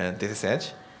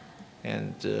dataset,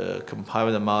 and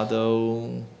compile the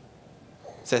model,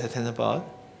 set a TensorFlow,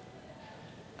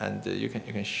 and you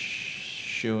can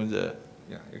show the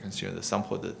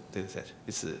sample the dataset.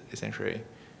 It's essentially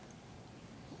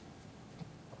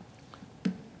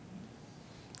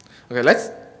okay.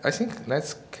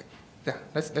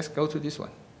 Let's go to this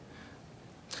one.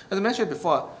 As I mentioned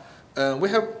before, we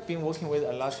have been working with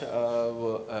a lot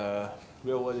of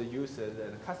real-world users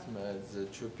and customers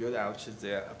to build out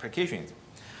their applications.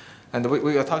 And we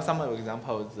will talk some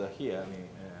examples here. I mean,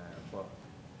 for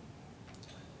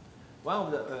one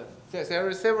of the there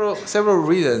are several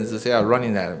reasons they are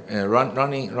running that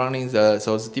running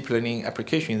those deep learning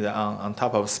applications on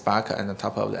top of Spark and on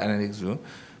top of the analytic zoom,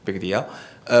 BigDL.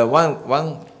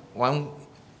 One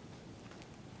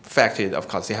fact is, of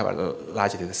course, they have a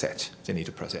large data set they need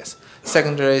to process.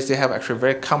 Secondly, they have actually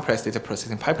very complex data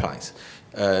processing pipelines.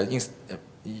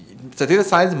 The data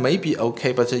size may be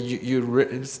okay, but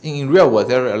in real world,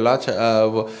 there are a lot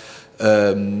of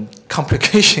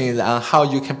complications on how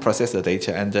you can process the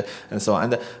data and so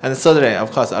on. And thirdly,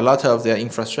 of course, a lot of their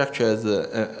infrastructures,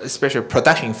 especially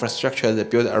production infrastructures, are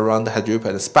built around Hadoop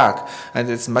and Spark, and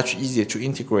it's much easier to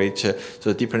integrate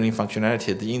the deep learning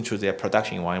functionality into their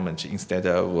production environment instead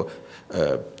of,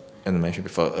 as I mentioned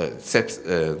before,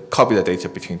 copy the data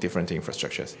between different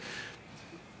infrastructures.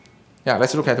 Yeah,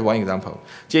 let's look at one example.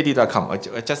 JD.com. I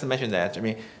just mentioned that. I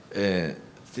mean,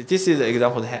 this is the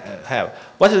example they have.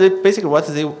 What they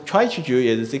try to do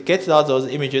is they get all those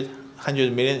images,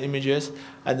 100 million images,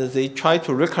 and they try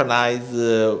to recognize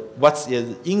what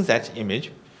is in that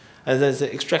image, and then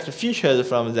they extract features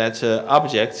from that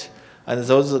object, and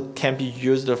those can be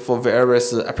used for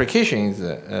various applications.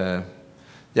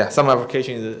 Yeah, some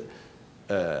applications,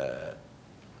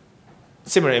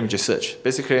 similar image search.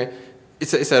 Basically,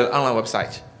 it's an online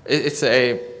website. It's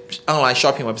a online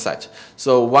shopping website.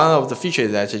 So one of the features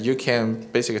is that you can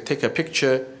basically take a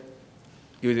picture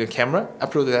using a camera,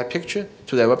 upload that picture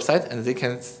to their website, and they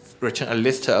can return a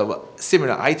list of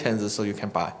similar items so you can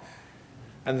buy.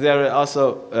 And there are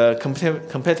also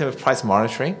competitive price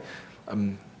monitoring.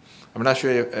 I'm not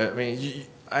sure.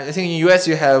 I think in US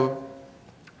you have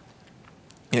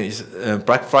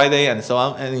Black Friday and so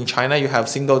on, and in China you have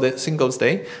Singles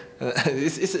Day.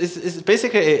 It's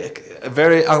basically a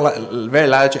very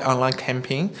large online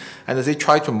campaign, and they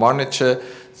try to monitor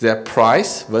their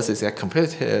price versus their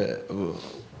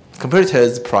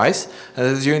competitors' price, and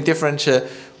they're using different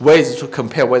ways to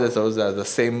compare whether those are the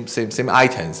same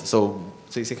items. So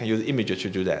you can use images to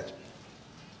do that.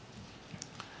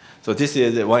 So this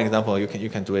is one example. You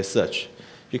can do a search.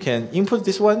 You can input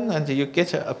this one, and you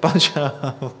get a bunch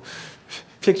of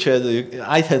pictures,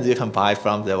 items you can buy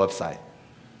from their website.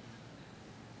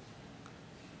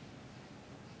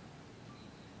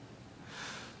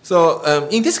 So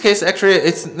in this case, actually,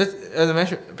 it's not, as I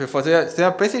mentioned before, they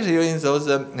are basically using those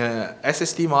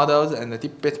SSD models and the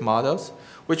deep bit models,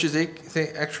 which they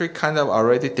actually kind of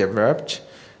already developed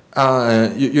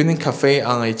using Caffe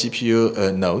on a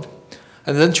GPU node.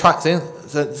 And then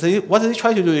what they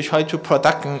try to do is try to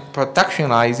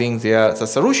productionizing the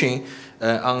solution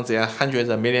on their hundreds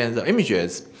of millions of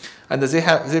images. And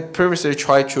they previously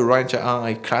tried to run it on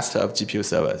a cluster of GPU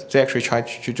servers. They actually tried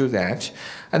to do that.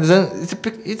 And then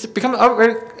it's become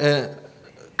very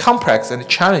complex and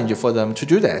challenging for them to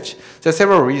do that. There are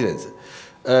several reasons.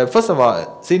 First of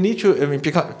all, they need to, I mean,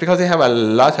 because they have a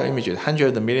lot of images,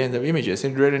 hundreds of millions of images, they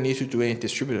really need to do it in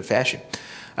distributed fashion.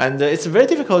 And it's very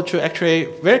difficult to actually,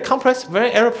 very complex,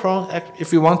 very error prone,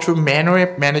 if you want to manually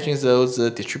managing those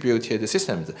distributed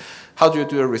systems. How do you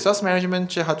do a resource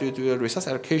management? How do you do a resource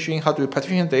allocation? How do you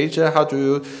partition data? How do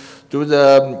you do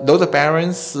the load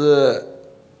balance,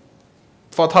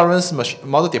 fault tolerance,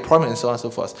 model deployment, and so on and so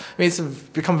forth? I mean, it's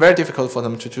become very difficult for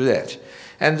them to do that.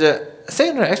 And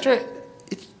secondly, actually,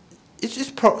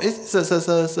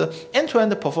 the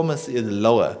end-to-end performance is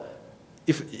lower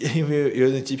if you're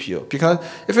using GPU. Because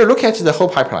if you look at the whole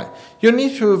pipeline, you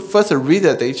need to first read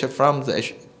the data from the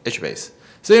HBase.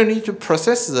 So you need to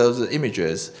process those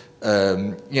images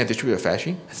in a distributed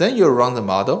fashion. Then you run the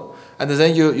model, and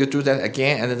then you do that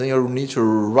again, and then you need to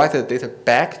write the data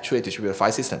back to a distributed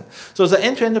file system. So the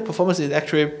end-to-end performance is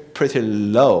actually pretty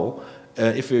low.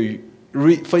 If you,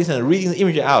 for instance, reading the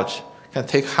image out can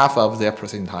take half of their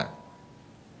processing time.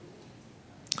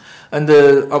 And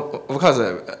of course,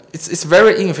 it's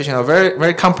very inefficient or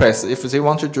very complex if they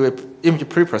want to do image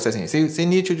pre-processing. They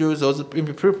need to do those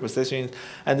image pre-processing,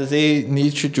 and they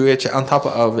need to do it on top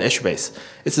of HBase.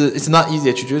 It's not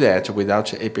easy to do that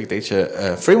without a big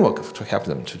data framework to help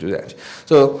them to do that.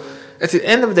 So at the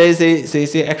end of the day,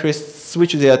 they actually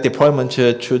switch their deployment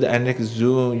to the analytic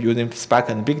zoom using Spark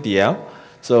and BigDL.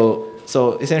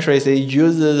 So essentially, they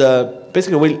use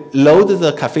basically we load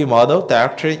the cafe model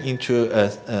directly into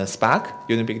Spark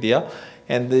using BigDL,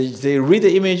 and they read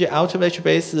the image out of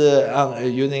HBase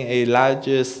using a large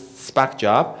Spark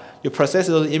job. You process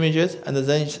those images, and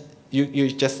then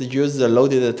you just use the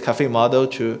loaded cafe model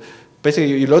to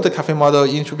basically you load the cafe model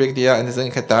into BigDL, and then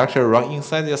you can directly run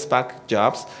inside your Spark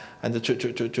jobs and to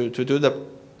do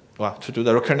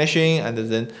the recognition, and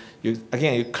then you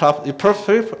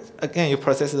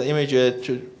process the image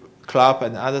to crop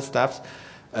and other stuff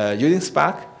using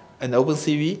Spark and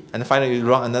OpenCV, and finally you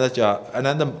run another job,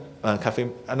 another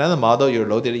model. You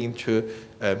load it into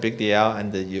BigDL,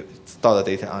 and you store the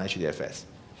data on HDFS.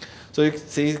 So you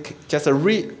see, just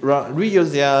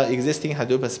reuse their existing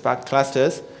Hadoop Spark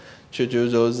clusters to do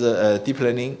those deep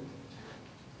learning,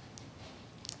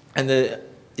 and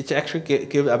it actually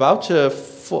gives about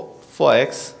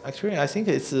 4x. Actually, I think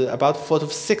it's about 4 to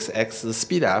 6x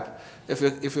speed up if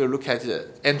you look at the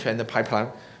end-to-end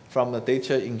pipeline from the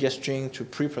data ingestion to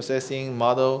pre-processing,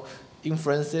 model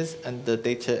inferences, and the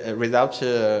data result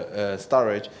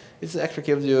storage. It actually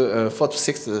gives you 4 to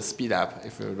 6 speed up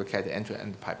if you look at the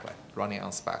end-to-end pipeline running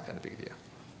on Spark and BigDL.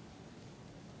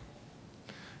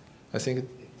 I think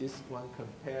this one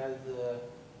compares.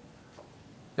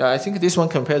 I think this one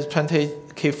compares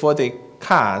 20K40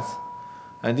 cards,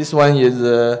 and this one is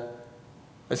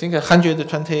I think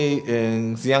 120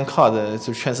 Xeon code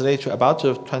to translate to about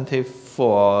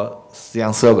 24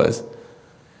 Xeon servers.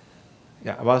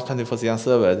 Yeah, about 24 Xeon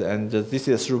servers, and this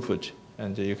is throughput,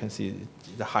 and you can see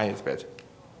the highest bit.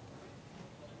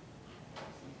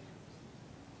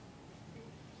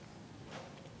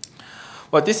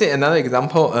 Well, this is another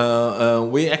example.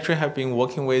 We actually have been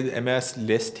working with MLS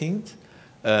listings,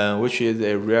 which is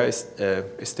a real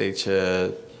estate,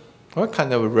 what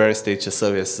kind of real estate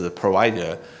service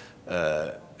provider.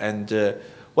 And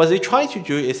what they try to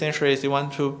do essentially is they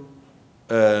want to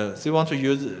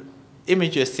use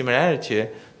image similarity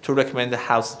to recommend the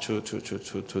house to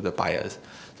the buyers.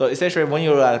 So essentially, when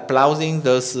you are browsing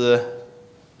those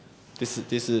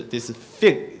this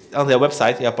fig on their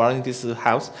website, you are browsing this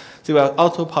house, they will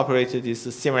auto-populate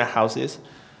these similar houses,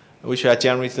 which are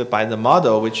generated by the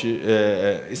model, which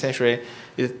essentially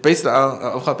is based on,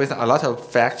 of course, based on a lot of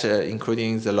factors,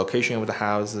 including the location of the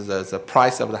house, the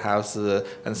price of the house,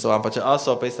 and so on, but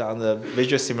also based on the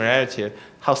visual similarity,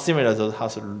 how similar those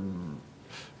houses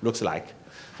looks like.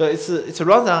 So it's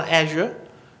run on Azure.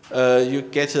 You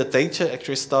get the data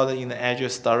actually stored in the Azure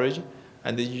storage,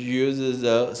 and you use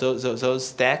those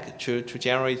stack to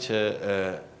generate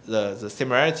the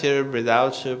similarity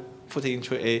result put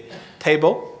into a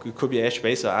table. It could be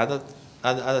HBase or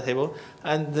other table,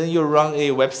 and then you run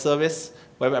a web service,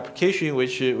 web application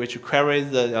which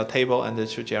queries the table and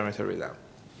to generate a result.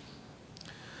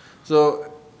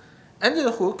 So under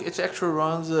the hook, it actually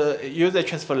runs user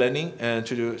transfer learning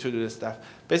to do this stuff.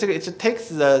 Basically, it takes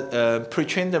the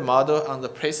pre-trained model on the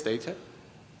place data,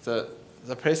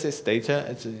 the places data,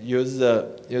 and use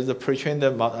the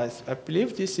pre-trained model. I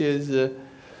believe this is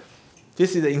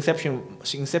the inception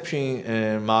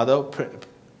model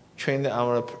trained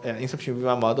on inception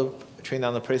V1 model trained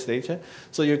on the place data.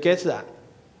 So you get a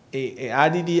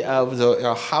RDD of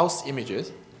your house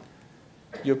images.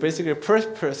 You basically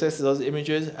process those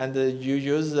images, and you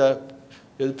use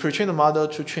use pre-train the model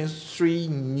to train 3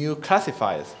 new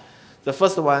classifiers. The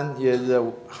first one is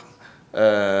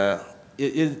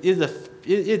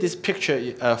this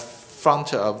picture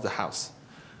front of the house,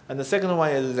 and the second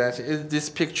one is that is this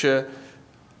picture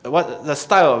what the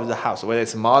style of the house, whether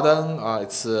it's modern or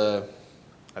it's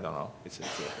I don't know, it's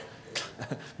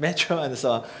metro and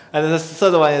so on. And the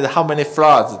third one is how many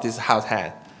floors this house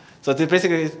had. So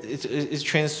basically it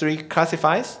trains 3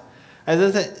 classifiers, and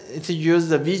then it uses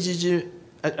the VGG,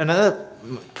 another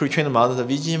pre-trained model, the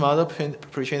VGG model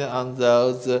pre-trained on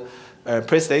those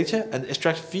place data and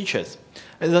extract features,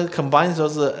 and then combines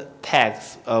those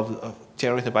tags of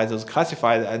generated by those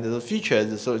classified and the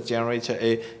features, so it generates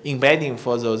a embedding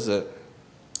for those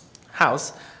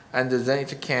house, and then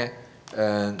it can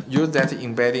use that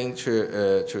embedding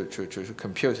to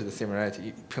compute the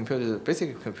similarity,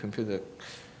 basically compute the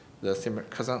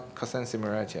cosine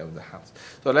similarity of the house.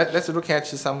 So let's look at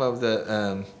some of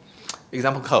the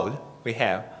example code we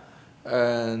have.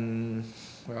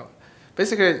 Well,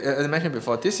 basically, as I mentioned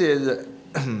before, this is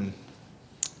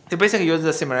it basically uses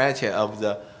the similarity of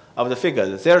the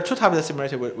figures. There are 2 types of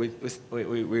similarity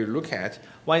we look at.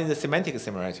 One is the semantic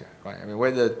similarity, right? I mean,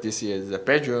 whether this is a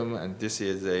bedroom and this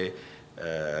is a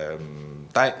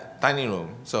dining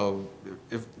room. So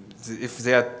if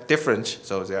they are different,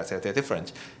 so they're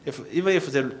different. Even if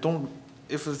they don't,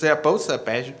 if they are both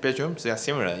bedrooms, they are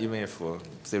similar, even if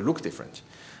they look different.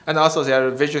 And also there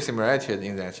are visual similarity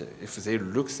in that if they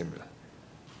look similar.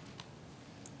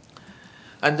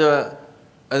 And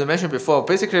as I mentioned before,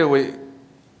 basically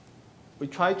we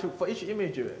try to, for each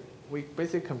image, we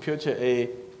basically compute a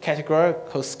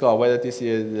categorical score, whether this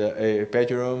is a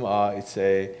bedroom or it's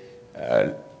a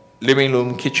living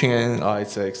room, kitchen, or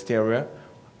it's an exterior.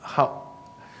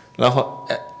 And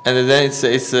then it's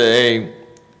a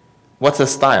what's the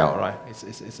style, right?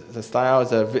 It's the style,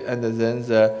 and then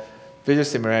the visual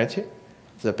similarity.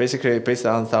 So basically based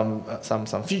on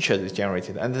some features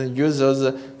generated, and then use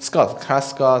those scores, class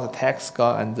score, the text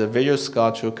score, and the visual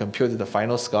score to compute the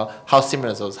final score, how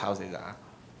similar those houses are.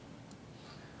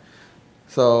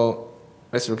 So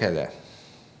let's look at that.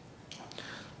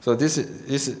 So this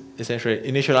essentially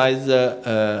initialize the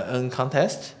n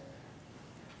contest,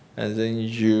 and then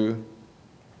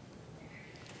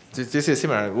this is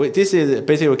similar. This is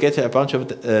basically we get a bunch of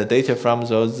data from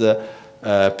those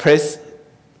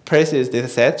places data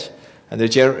set, and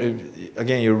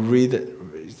again you read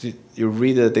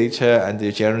the data and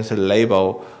you generate a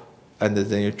label, and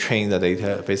then you train the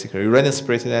data. Basically, you random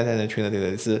split that and then train the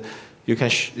data. You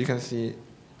can see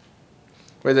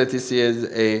whether this is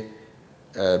a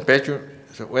bedroom,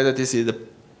 so whether this is a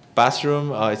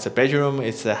bathroom or it's a bedroom,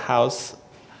 it's a house,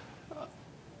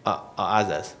 or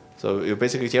others. So you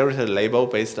basically generate a label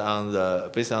based on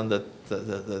the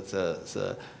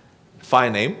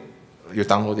file name you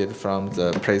downloaded from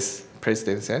the place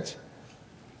dataset.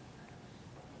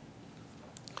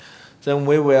 Then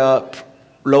we will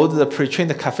load the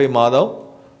pre-trained cafe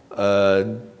model.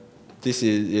 This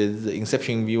is the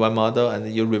inception V1 model,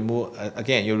 and you remove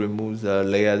again. You remove the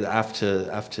layers after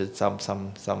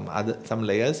some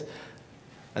layers,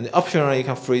 and optionally you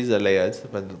can freeze the layers,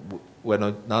 but we're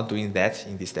not doing that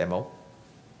in this demo.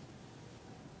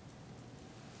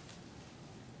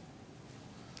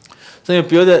 So you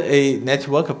build a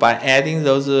network by adding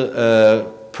those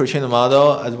pre-trained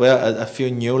model as well as a few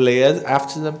new layers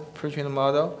after the pre-trained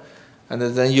model, and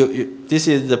then this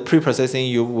is the pre-processing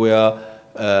you will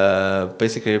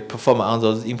basically perform on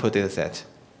those input data set,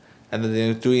 and then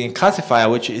you're doing classifier,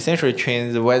 which essentially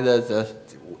trains whether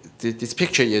this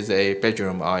picture is a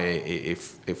bedroom or a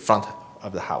front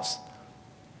of the house.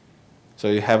 So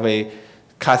you have a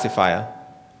classifier.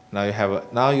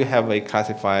 Now you have a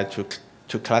classifier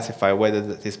to classify whether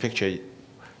this picture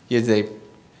is a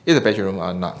bedroom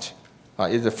or not, or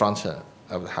is the front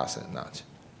of the house or not.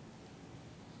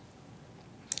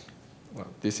 Well,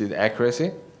 this is the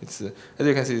accuracy. It's as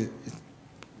you can see,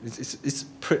 it's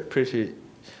pretty.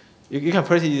 You can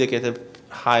pretty easily get a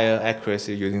higher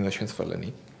accuracy using the transfer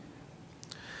learning.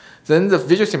 Then the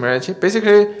visual similarity.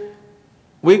 Basically,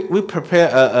 we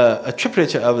prepare a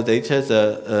triplet of data: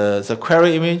 the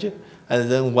query image,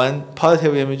 and then one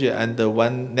positive image and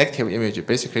one negative image.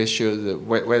 Basically, shows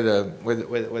whether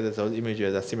those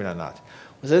images are similar or not.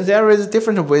 Then there is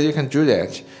different ways you can do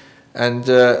that, and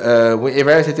we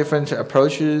evaluate different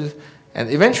approaches. And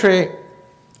eventually,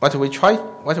 what we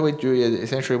do is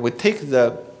essentially we take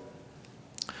the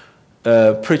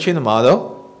pre-trained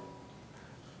model,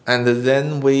 and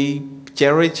then we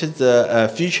generate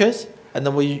the features, and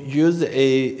then we use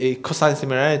a cosine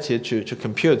similarity to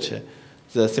compute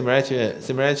the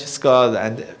similarity scores,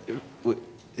 and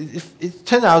it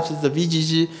turned out the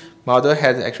VGG model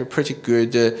has actually pretty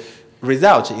good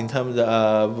result in terms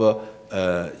of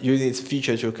using its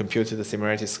feature to compute the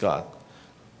similarity score.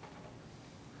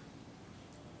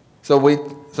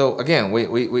 So again,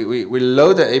 we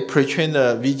load a pre-trained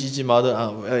VGG model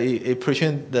on a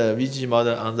pre-trained VGG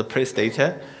model on the place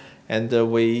data, and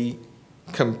we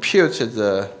compute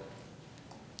the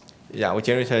we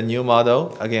generate a new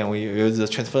model. Again, we use the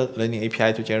transfer learning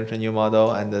API to generate a new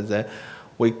model, and then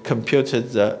we compute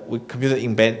the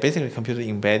basically compute the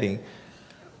embedding.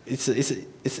 It's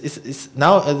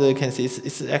now, as you can see,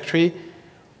 it's actually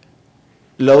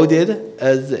loaded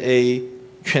as a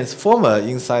transformer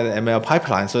inside the ML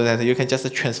pipeline, so that you can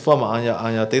just transform on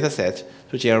your data set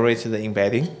to generate the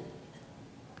embedding.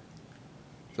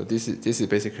 So this is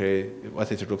basically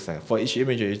what it looks like. For each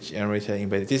image, you generate an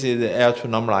embedding. This is the L2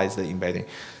 normalized embedding.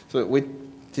 So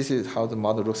this is how the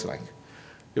model looks like.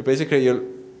 You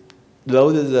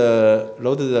load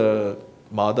the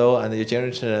model, and you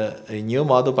generate a new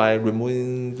model by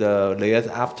removing the layers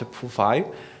after pool 5,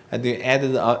 and you add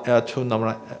the L2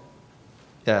 normalized.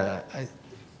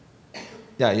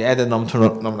 You add the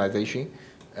normalization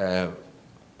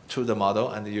to the model,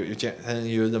 and you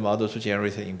use the model to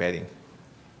generate an embedding.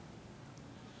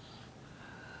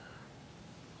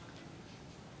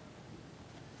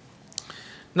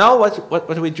 Now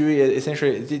what we do is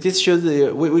essentially, this shows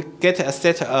we get a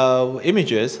set of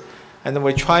images, and then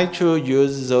we try to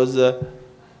use those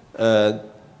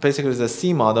basically the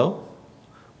C model,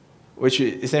 which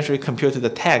essentially computes the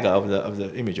tag of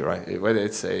the image, right? Whether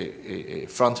it's a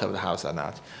front of the house or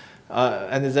not.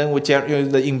 And then we use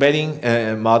the embedding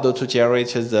model to generate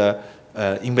the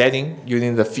embedding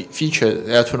using the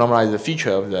feature to normalize the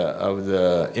feature of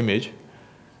the image.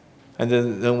 And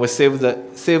then we save that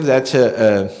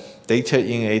data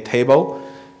in a table.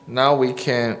 Now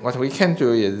what we can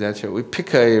do is that we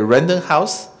pick a random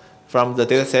house from the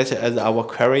data set as our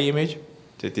query image.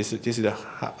 This is the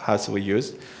house we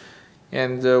use.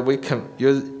 And then we compute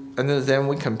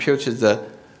the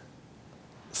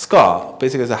score,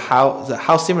 basically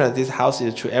how similar this house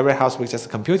is to every house we just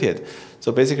computed.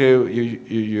 So basically, you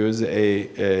use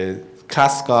a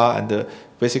class score, and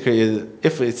basically,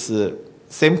 if it's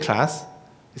same class,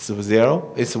 it's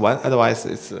 0, it's 1. Otherwise,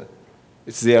 it's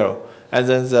 0. And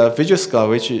then the visual score,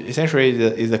 which essentially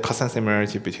is the constant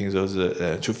similarity between those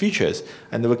two features,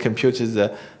 and we compute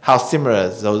how similar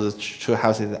those two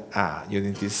houses are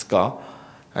using this score,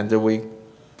 and we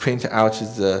print out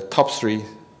the top 3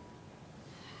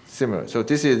 similar. So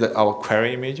this is our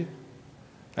query image,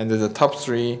 and the top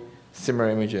 3 similar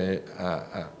image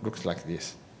looks like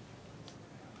this.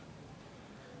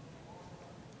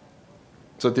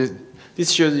 So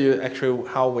this shows you actually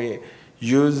how we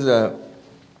use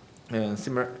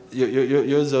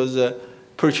use those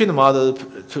pre-trained models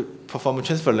to perform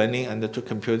transfer learning and to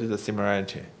compute the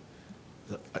similarity.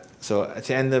 So at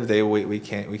the end of the day, we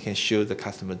can show the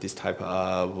customer this type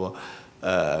of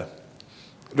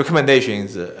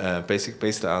recommendations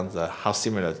based on how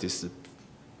similar this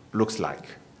looks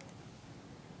like.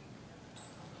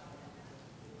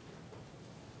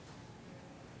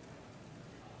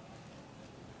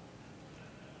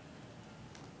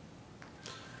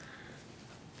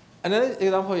 Another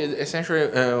example is essentially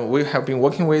we have been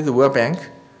working with the World Bank,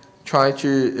 try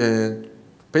to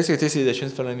basically this is a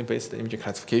transfer learning based image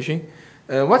classification.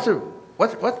 What the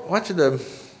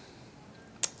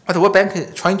World Bank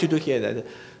is trying to do here is that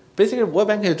basically World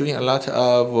Bank is doing a lot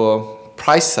of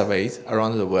price surveys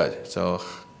around the world. So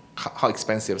how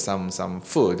expensive some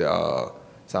food or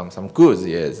some goods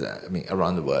is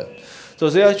around the world. So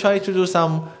they are trying to do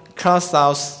some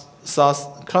crowdsourced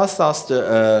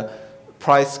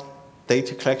price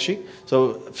data collection.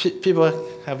 So people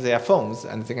have their phones,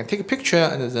 and they can take a picture,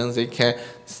 and then they can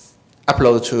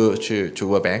upload to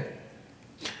World Bank.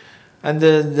 And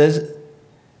the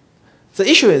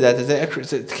issue is that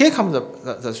here comes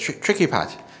the tricky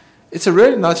part. It's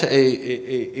really not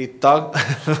a dog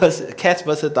cat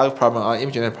versus dog problem or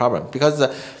image problem, because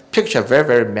the picture are very,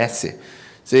 very messy.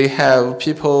 They have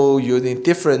people using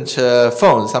different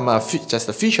phones. Some are just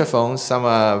feature phones. Some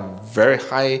are very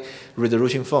high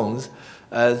resolution phones.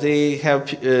 They have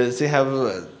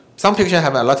some pictures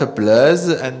have a lot of blurs,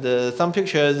 and some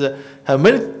pictures have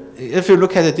many. If you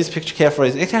look at this picture carefully,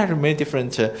 it has many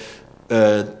different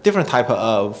type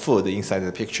of food inside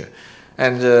the picture,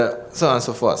 and so on and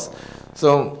so forth.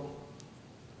 So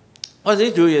what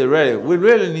they do is we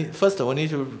need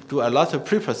to do a lot of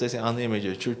pre-processing on the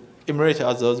image to enumerate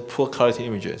all those poor quality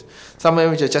images. Some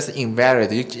images are just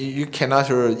invalid. You cannot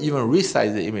even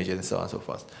resize the images and so on and so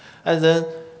forth. And then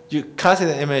you classify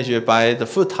the image by the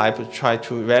food type, try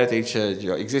to validate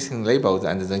your existing labels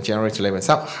and then generate labels.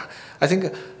 Some, I think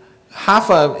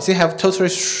they have totally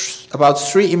about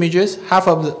 3 images. Half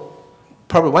of the,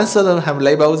 probably 1/3 of them have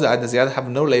labels and the other have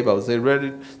no labels. They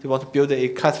want to build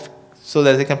a so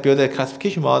that they can build a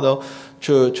classification model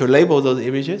to label those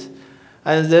images.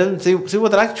 And then they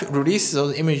would like to release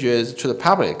those images to the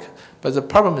public. But the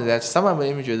problem is that some of the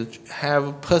images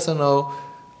have personal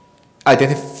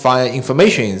identifier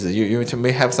information. You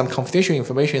may have some confidential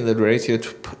information that related to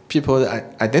people's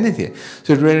identity.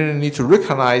 So you really need to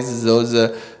recognize those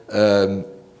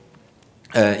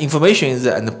informations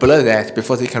and blur that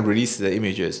before they can release the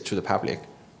images to the public.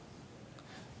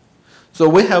 So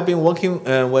we have been working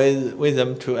with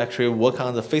them to actually work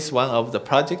on the phase 1 of the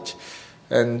project.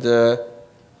 And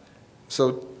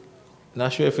so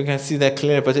not sure if we can see that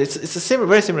clearly, but it's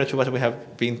very similar to what we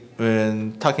have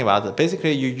been talking about.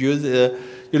 Basically, you use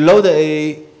you load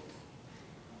a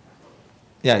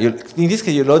in this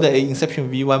case you load a Inception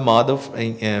V1 model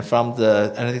from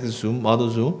the analytics model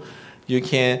zoom. You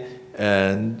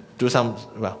can do some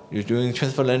you're doing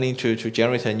transfer learning to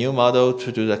generate a new model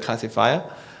to do the classifier,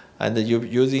 and you're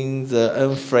using the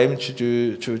N frame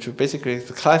to basically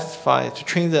classify to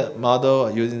train the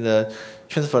model using the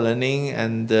transfer learning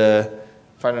and.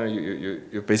 Finally,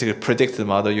 you basically predict the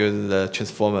model using the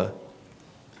transformer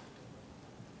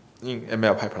in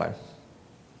ML pipeline.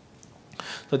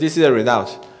 So this is the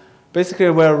result.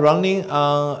 Basically, we're running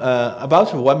on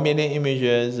about 1 million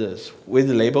images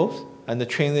with labels and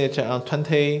train it on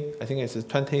 20, I think it's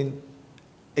 20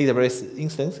 AWS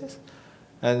instances.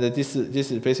 And this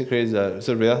is basically the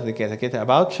result they get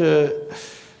about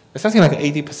something like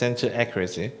 80%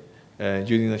 accuracy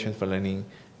using the transfer learning.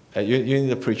 Using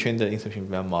the pre-trained Inception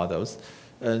models.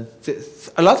 A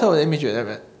lot of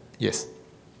images, yes.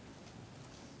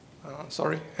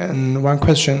 Sorry. And one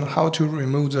question, how to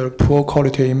remove the poor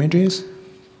quality images?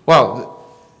 Well,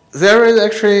 there is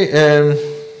actually, there's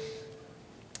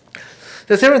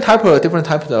different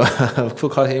types of poor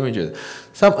quality images.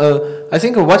 Some, I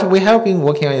think what we have been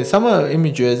working on is some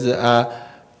images are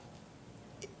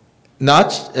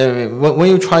not when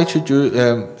you try to do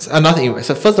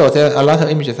so first of all, there are a lot of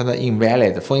images that are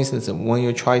invalid. For instance, when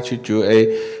you try to do a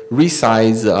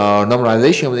resize or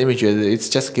normalization of the images,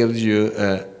 it just gives you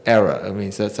error. I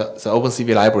mean, the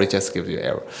OpenCV library just gives you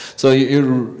error. So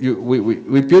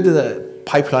we built the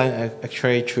pipeline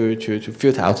actually to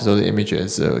filter out those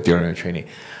images during the training.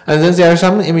 And then there are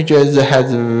some images that have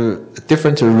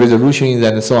different resolutions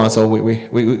and so on. So we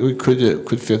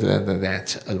could filter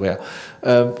that as well.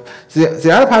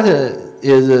 The other part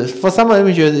is for some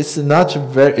images it's not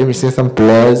very. You see some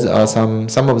blurs or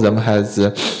some of them has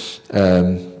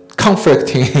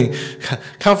conflicting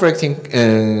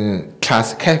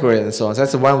class category and so on.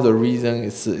 That's one of the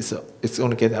reasons it's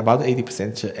only get about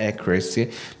 80%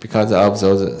 accuracy because of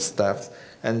those stuff.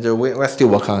 And we're still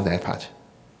working on that part.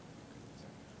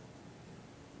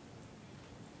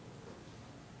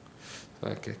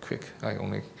 Okay, quick.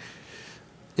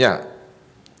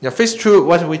 Phase 2,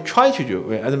 what we try to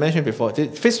do, as I mentioned before,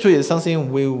 phase 2 is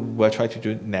something we will try to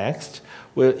do next.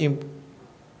 We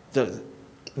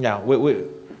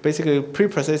basically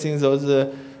pre-processing those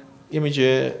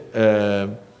images,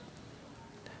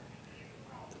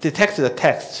 detect the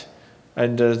text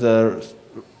and the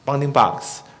bounding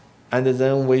box, and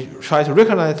then we try to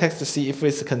recognize the text to see if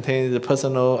it contains the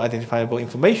personal identifiable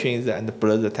information and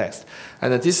blur the text.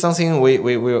 And this is something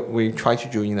we try to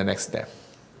do in the next step.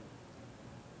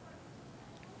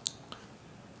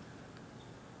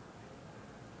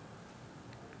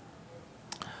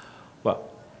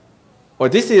 Well,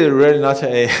 this is really not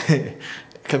a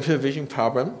computer vision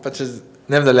problem, but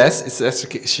nevertheless,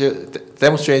 it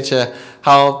demonstrates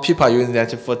how people are using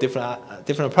that for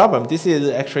different problems. This is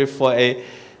actually for a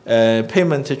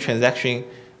payment transaction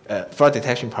fraud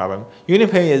detection problem.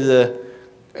 Unipay is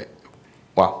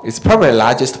it's probably the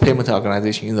largest payment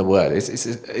organization in the world.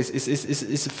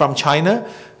 It's from China.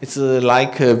 It's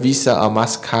like Visa or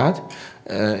MasterCard.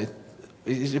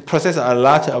 It processes a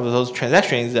lot of those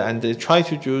transactions and they try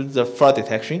to do the fraud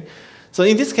detection. So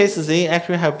in this case, they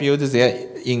actually have built their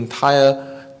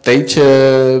entire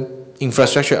data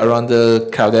infrastructure around the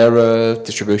Cloudera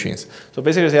distributions. So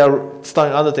basically, they are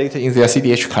storing all the data in their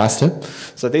CDH cluster.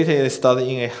 So data is stored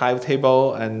in a Hive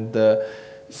table, and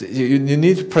you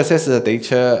need to process the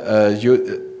data.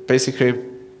 You basically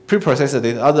pre-process the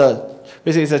data.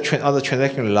 Basically, it's all the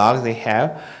transaction logs they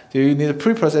have. So you need to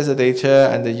pre-process the data,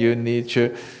 and you need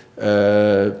to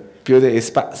build a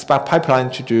Spark pipeline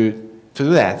to do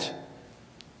that.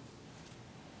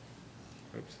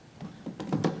 Oops.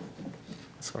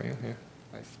 What's going on here?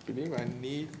 I believe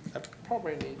I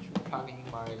probably need to plug in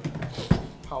my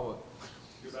power.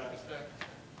 You're back.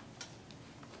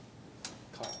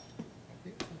 Card.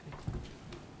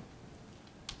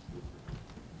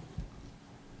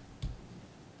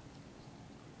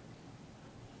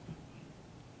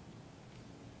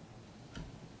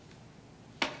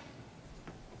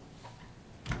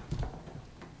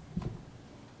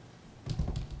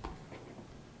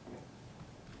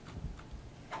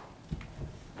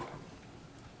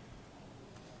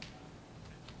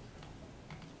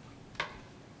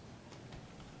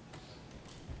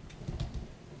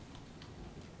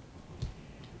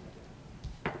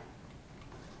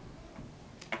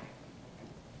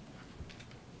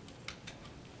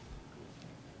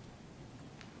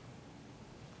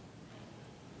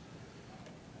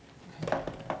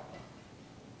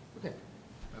 Okay,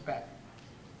 we're back.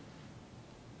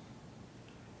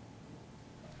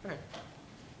 Okay.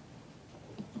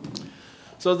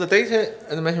 So the data,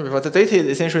 as I mentioned before, the data is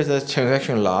essentially the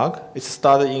transaction log. It's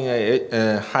stored in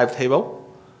a Hive table.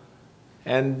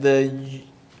 And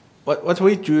what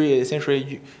we do is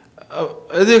essentially,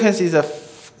 as you can see,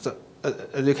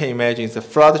 as you can imagine, the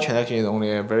fraud transaction is only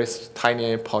a very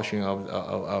tiny portion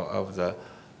of the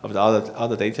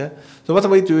other data. So what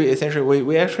we do is essentially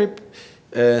we actually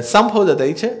sample the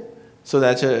data so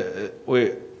that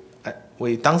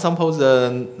we downsample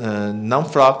the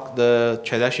non-fraud the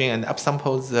transaction and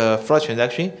upsample the fraud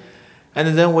transaction,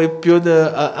 and then we build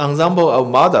an ensemble of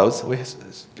models.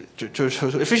 To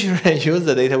efficiently use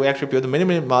the data, we actually build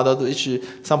many models which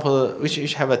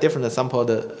each have a different sample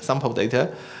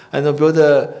data, and we build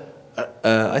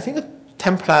I think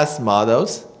 10 plus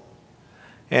models,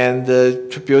 and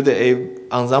to build a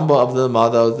ensemble of the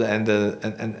models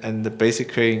and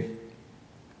basically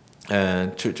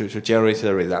to generate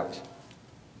the result.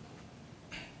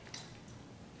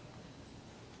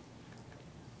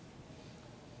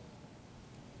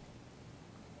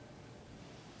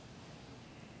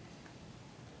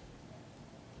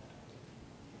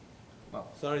 Well,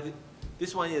 sorry,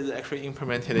 this one is actually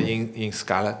implemented in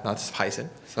Scala, not Python.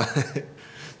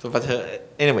 So, but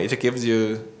anyway, it gives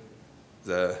you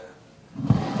the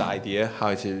idea how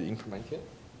it is implemented.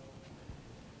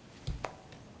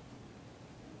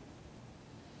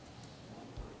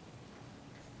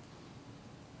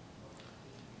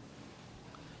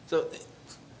 So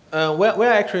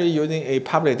we're actually using a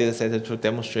public data set to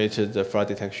demonstrate the fraud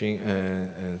detection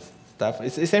and stuff.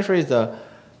 It's essentially the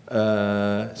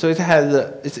so it has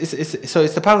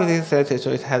it's a public data set.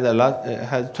 So it has a lot. It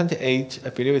has 28. I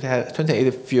believe it has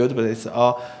 28 fields, but it's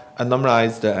all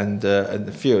anonymized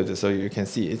and field. So you can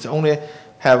see it's only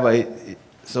have a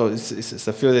so it's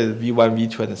a field is V1,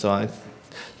 V2, and so on.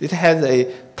 It has a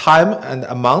time and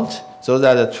amount. So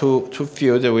that are two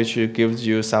fields which gives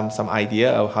you some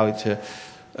idea of how it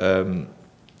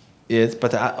is,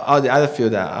 but all the other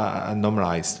fields are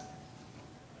normalized.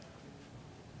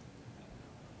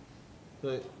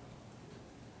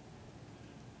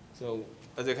 So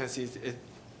as you can see, it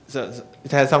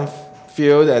has some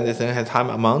field and it has time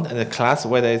amount and the class.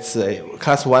 Whether it's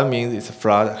class 1 means it's a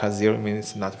fraud, class 0 means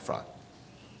it's not a fraud.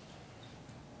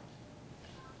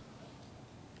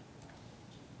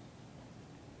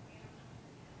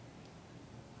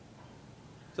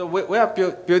 So we are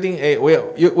building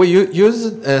we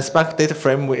use Spark data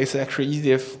frame. It's actually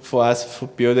easier for us to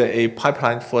build a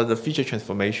pipeline for the feature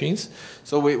transformations.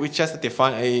 So we just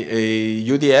define a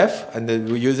UDF, and then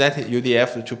we use that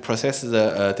UDF to process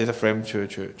the data frame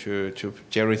to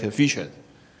generate a feature.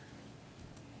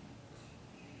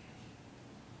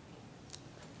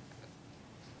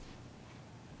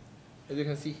 As you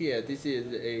can see here, this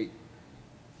is a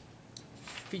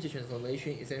feature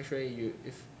transformation. Essentially,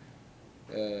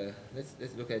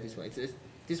 let's look at this one.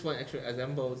 This one actually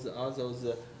assembles all those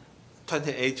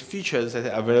 28 features that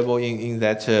are available in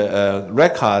that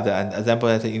record and assemble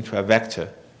that into a vector.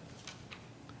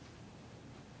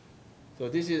 So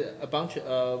this is a bunch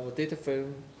of data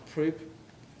frame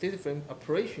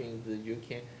operations that you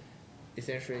can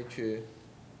essentially to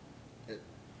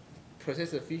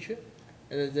process a feature,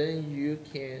 and then you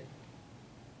can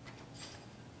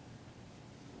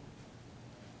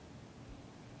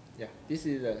this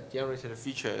is a generated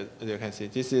feature, as you can see.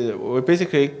 This is we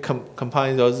basically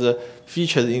combine those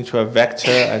features into a vector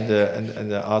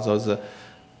and all those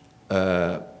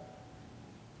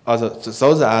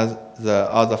those are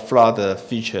the fraud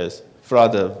features,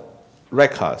 fraud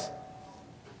records.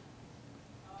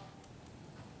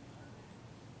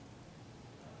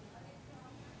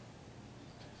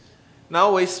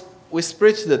 Now we we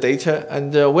split the data,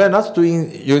 and we're not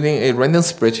using a random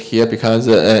split here because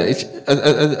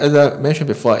as I mentioned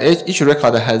before, each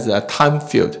record has a time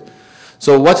field.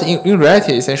 So what in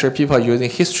reality, essentially, people are using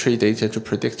history data to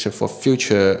predict for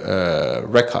future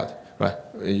record, right?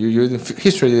 You use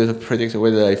history data to predict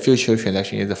whether a future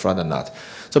transaction is a fraud or not.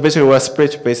 So basically, we're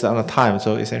split based on the time.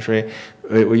 So essentially,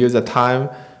 we use the time.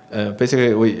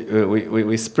 Basically,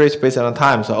 we split based on the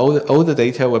time. So all the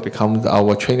data will become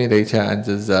our training data, and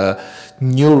the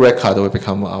new record will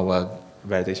become our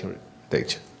validation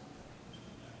data.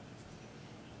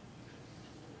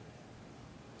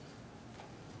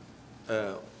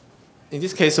 In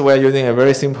this case, we are using a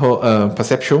very simple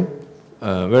perception,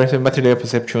 very simple material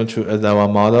perception as our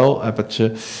model, and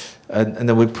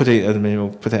then we put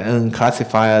an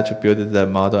classifier to build the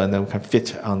model, and then we can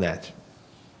fit on that.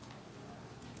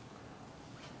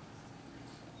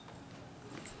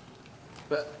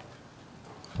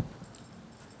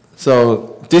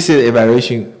 So this is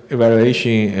evaluation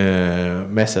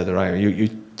method, right? You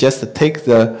just take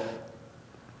the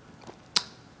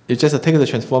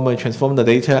transformer, transform the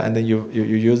data, and then you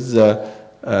use the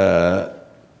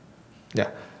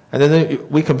and then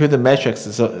we compute the metrics,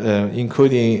 so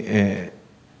including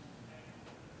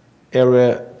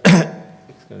area,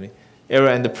 excuse me,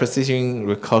 area and the precision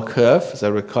recall curve,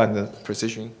 the recall and the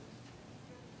precision.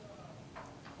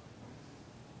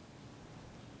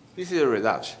 This is the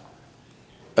result.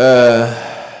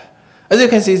 As you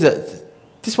can see,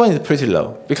 this one is pretty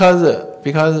low because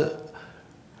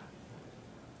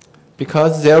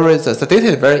there is the data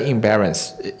is very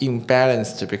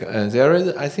imbalanced because there is,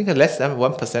 I think, less than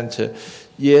 1%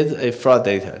 is a fraud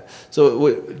data.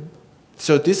 So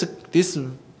this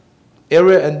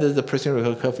area and the precision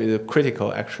recall curve is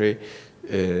critical actually,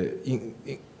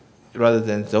 rather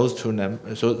than those two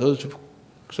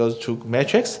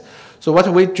metrics. So what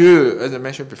we do, as I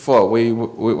mentioned before,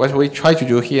 what we try to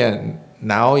do here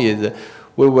now is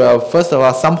we will first of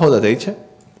all sample the data.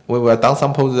 We will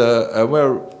downsample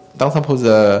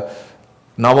the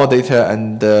normal data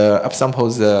and upsample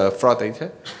the fraud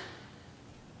data.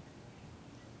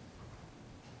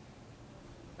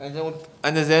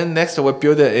 And then next we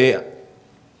build a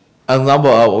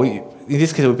ensemble of, in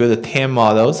this case we build 10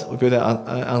 models. We build an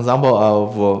ensemble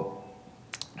of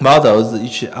models,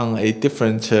 each on a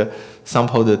different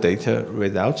sampled data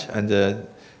result. And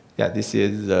this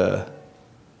is the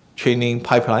training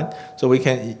pipeline. So we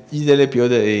can easily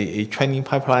build a training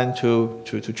pipeline to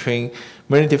train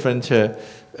many different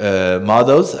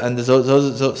models, and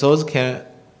those can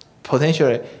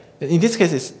potentially, in this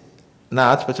case it's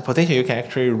not, but potentially you can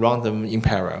actually run them in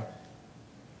parallel.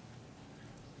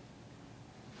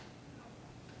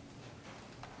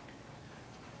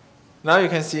 Now you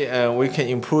can see we can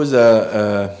improve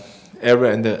the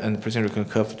area and the precision recall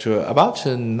curve to about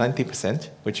 90%,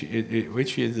 which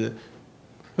is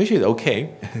okay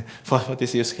for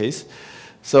this use case.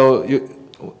 So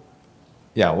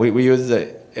we use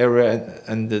the area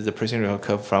and the precision recall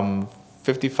curve from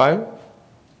 0.55,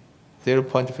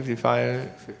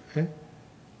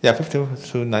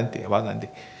 50 to 90, about 90.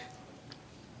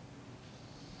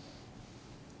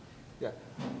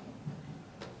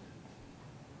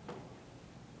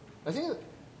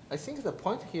 I think the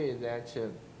point here is that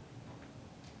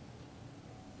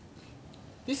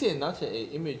this is not an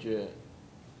image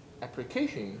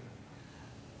application.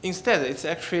 Instead, it's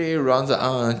actually runs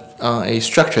on a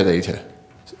structured data.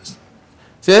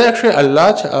 There's actually a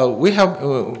lot of, we have,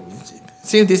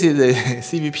 since this is a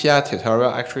CVPR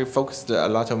tutorial, actually focused a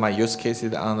lot of my use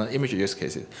cases on image use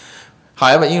cases.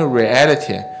 However, in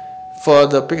reality, for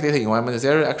the big data environment,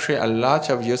 there are actually a lot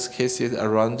of use cases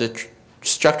around the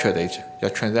structured data,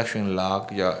 your transaction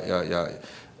log,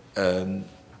 and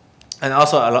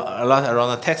also a lot around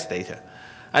the text data.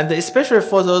 And especially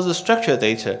for those structured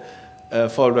data,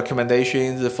 for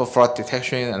recommendations, for fraud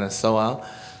detection, and so on,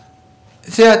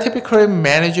 they are typically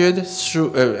managed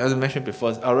through, as I mentioned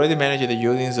before, already managed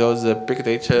using those big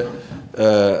data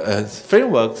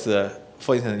frameworks.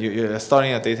 For instance, you're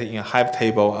storing your data in a Hive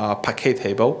table or Parquet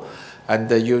table, and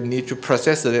you need to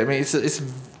process it. I mean,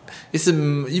 it's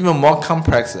even more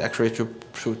complex actually to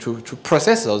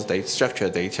process those data,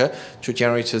 structured data, to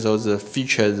generate those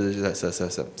features, the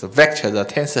vectors, the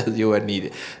tensors you will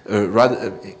need,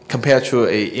 rather compared to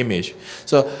an image.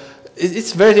 So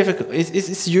it's very difficult.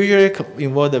 It's usually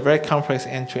involved a very complex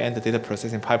end-to-end data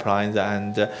processing pipelines,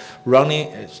 and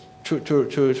running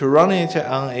to run it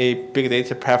on a big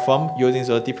data platform using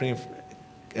those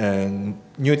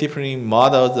new deep learning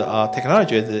models or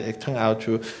technologies. It turned out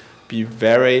to be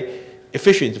very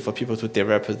efficient for people to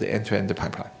develop the end-to-end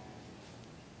pipeline.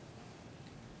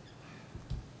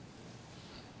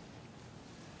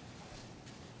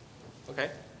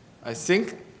 I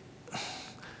think,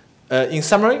 in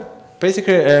summary,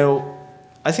 basically,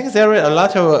 I think there are a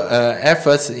lot of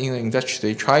efforts in the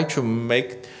industry to try to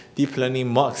make deep learning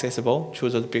more accessible to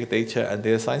the big data and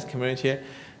data science community.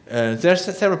 There are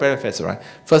several benefits, right?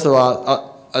 First of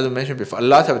all, as I mentioned before, a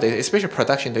lot of data, especially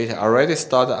production data, already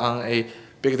stored on a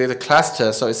big data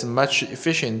cluster, so it's much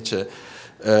efficient.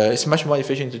 It's much more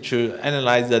efficient to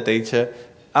analyze the data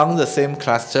on the same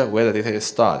cluster where the data is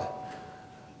stored.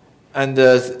 And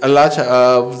a lot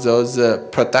of those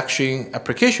production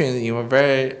applications in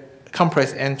very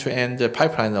complex end-to-end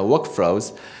pipeline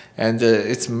workflows, and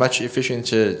it's much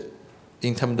efficient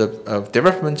in terms of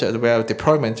development as well as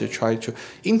deployment to try to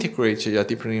integrate your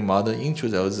deep learning model into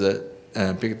those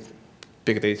big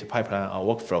data pipeline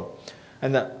or workflow.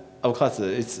 And of course,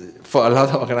 it's for a lot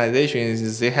of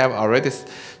organizations, they have already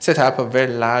set up a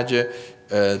very large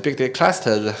big data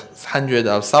clusters, hundreds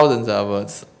of thousands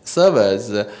of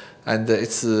servers, and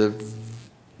it's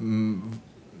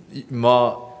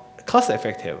more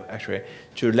cost-effective, actually,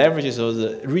 to leverage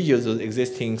those, reuse those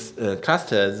existing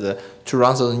clusters to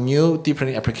run those new deep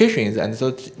learning applications. And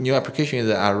those new applications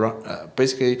are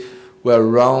basically will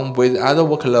run with other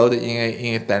workload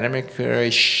in a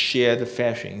dynamically shared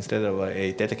fashion instead of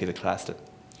a dedicated cluster.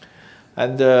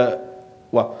 And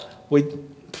well,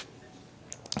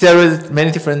 there is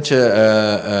many different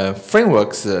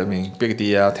frameworks. I mean,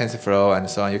 BigDL, TensorFlow, and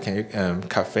so on. You can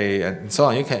Cafe and so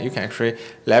on. You can actually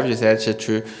leverage that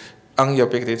to on your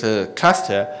big data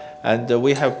cluster. And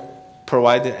we have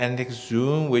provided Analytics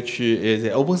Zoom, which is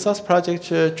an open source project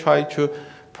to try to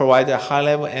provide a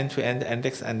high-level end-to-end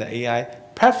analytics and AI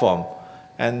platform,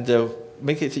 and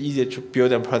make it easier to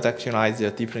build and productionize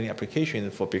your deep learning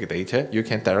applications for big data. You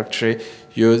can directly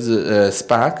use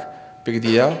Spark,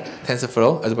 BigDL,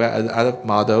 TensorFlow, as well as other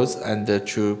models, and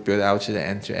to build out the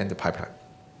end-to-end pipeline.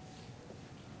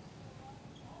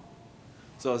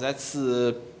 So that's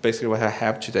basically what I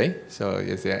have today. So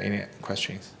is there any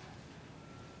questions?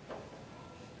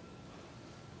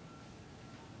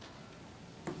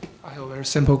 I have a very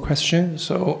simple question.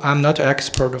 So I'm not an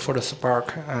expert for the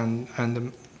Spark, and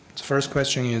the first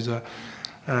question is,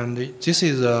 and this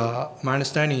is my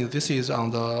understanding. This is on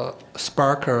the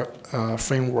Spark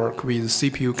framework with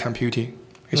CPU computing.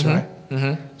 Is right?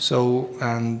 Mm-hmm. So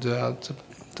and the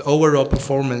overall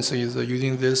performance is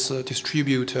using this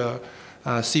distributed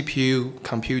CPU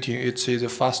computing. It is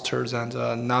faster than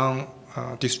the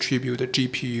non-distributed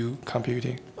GPU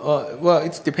computing. Well,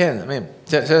 it depends. I mean,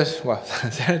 there's there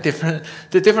are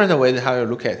different ways how you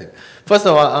look at it. First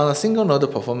of all, on a single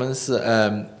node performance,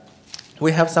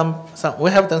 we have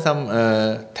done some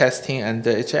testing, and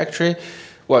it's actually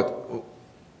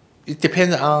it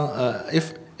depends on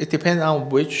it depends on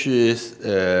which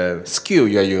skill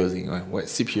you are using, what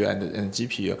CPU and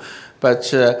GPU,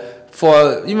 but.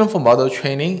 Even for model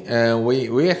training,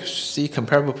 we actually see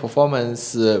comparable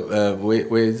performance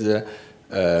with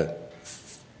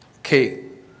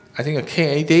I think a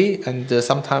KAD, and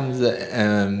sometimes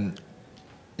I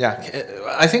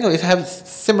think it has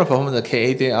similar performance to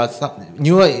KAD or some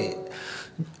newer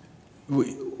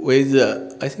with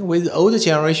I think with older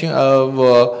generation of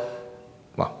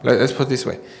let's put it this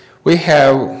way. We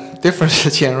have different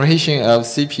generation of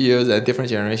CPUs and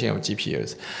different generation of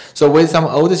GPUs. So with some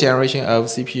older generation of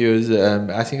CPUs,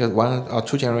 I think 1 or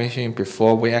 2 generations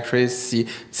before, we actually see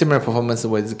similar performance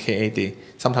with KAD,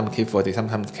 sometimes K40,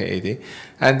 sometimes KAD.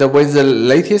 And with the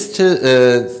latest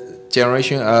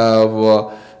generation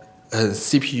of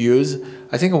CPUs,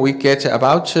 I think we get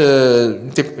about a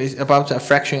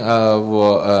fraction of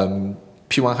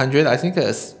P100. I think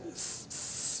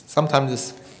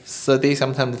sometimes 30,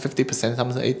 sometimes 50%,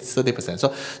 sometimes 30%.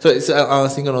 So it's on a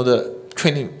single node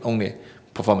training only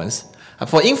performance. And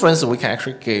for inference, we can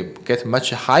actually get much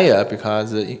higher,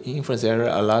 because in inference there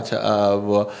are a lot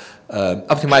of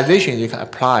optimization you can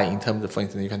apply in terms of, for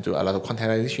instance, you can do a lot of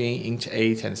quantization,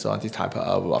 int8, and so on, this type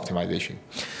of optimization.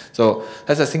 So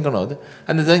that's a single node.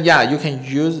 And then you can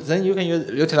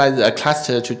utilize a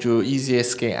cluster to do easier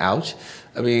scale out.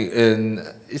 I mean,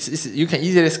 you can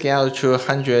easily scale to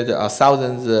hundreds or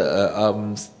thousands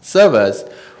of servers,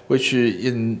 which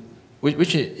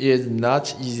is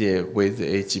not easy with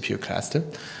a GPU cluster.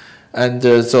 And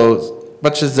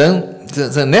but then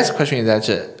the next question is that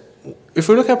if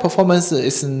you look at performance, I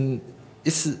think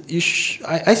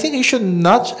you should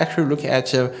not actually look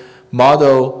at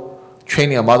model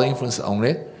training or model inference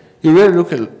only. You really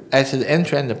look at the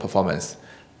end-to-end performance.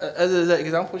 As the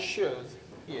example shows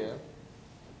here.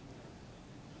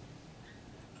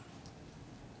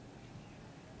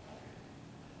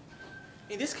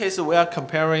 In this case, we are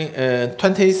comparing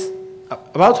 20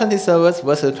 about 20 servers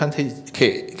versus 20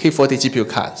 K40 GPU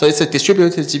cards. So it's a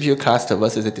distributed GPU cluster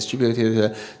versus a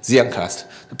distributed Xeon cluster.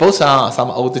 Both are some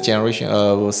old generation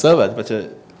of servers, but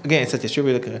again, it's a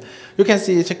distributed. You can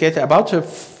see it get about,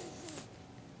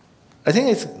 I think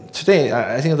it's today,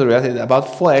 I think the reality is about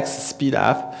 4x speed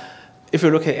up if you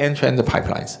look at end-to-end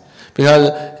pipelines.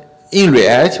 Because in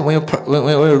reality, when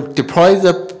you deploy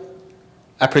the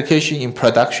application in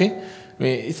production, I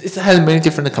mean, it has many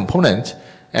different components.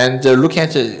 And looking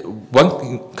at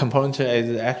one component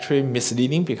is actually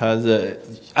misleading because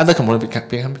other components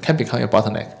can become a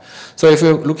bottleneck. So if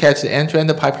you look at the end-to-end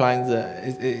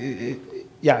pipelines,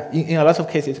 yeah, in a lot of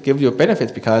cases it gives you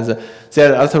benefits because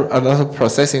there are a lot of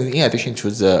processing in addition to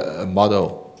the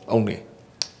model only.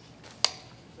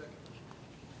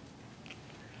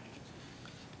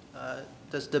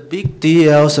 Does the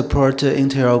BigDL support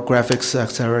Intel graphics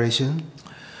acceleration?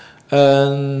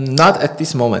 Not at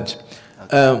this moment.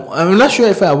 I'm not sure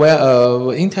if you're aware of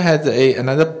Intel has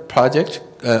another project,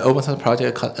 open source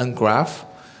project called ngraph,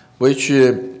 which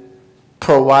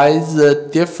provides a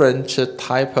different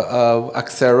type of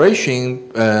acceleration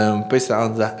based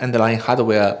on the underlying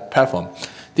hardware platform.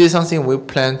 This is something we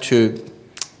plan to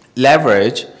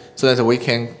leverage so that we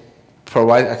can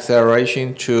provide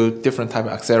acceleration to different type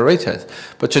of accelerators.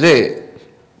 But today,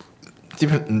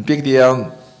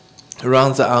 BigDL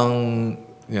runs on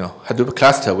Hadoop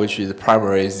cluster, which is the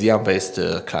primary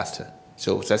Xeon-based cluster.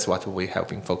 So that's what we have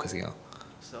been focusing on.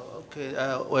 So okay,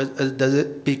 does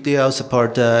it BigDL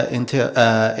support Intel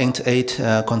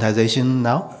Int8 quantization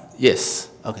now? Yes.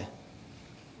 Okay.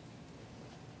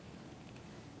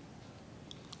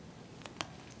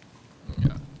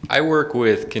 I work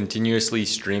with continuously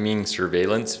streaming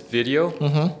surveillance video.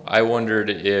 I wondered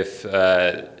if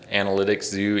Analytics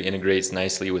Zoo integrates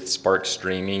nicely with Spark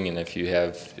streaming, and if you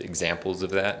have examples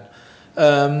of that.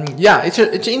 Yeah,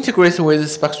 it integrates with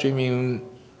Spark streaming.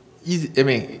 I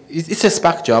mean, it's a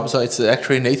Spark job, so it's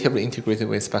actually natively integrated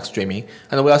with Spark streaming,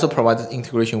 and we also provide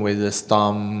integration with the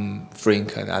Storm,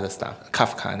 Flink, and other stuff,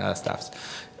 Kafka and other stuff.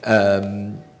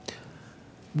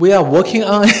 We are working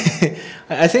on.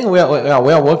 I think we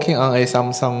are working on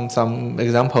some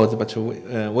examples, but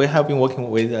we have been working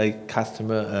with a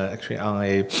customer actually on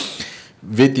a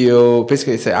video.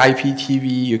 Basically, it's an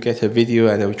IPTV. You get a video,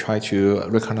 and we try to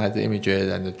recognize the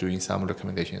images and doing some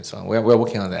recommendations. So we're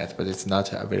working on that, but it's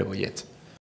not available yet.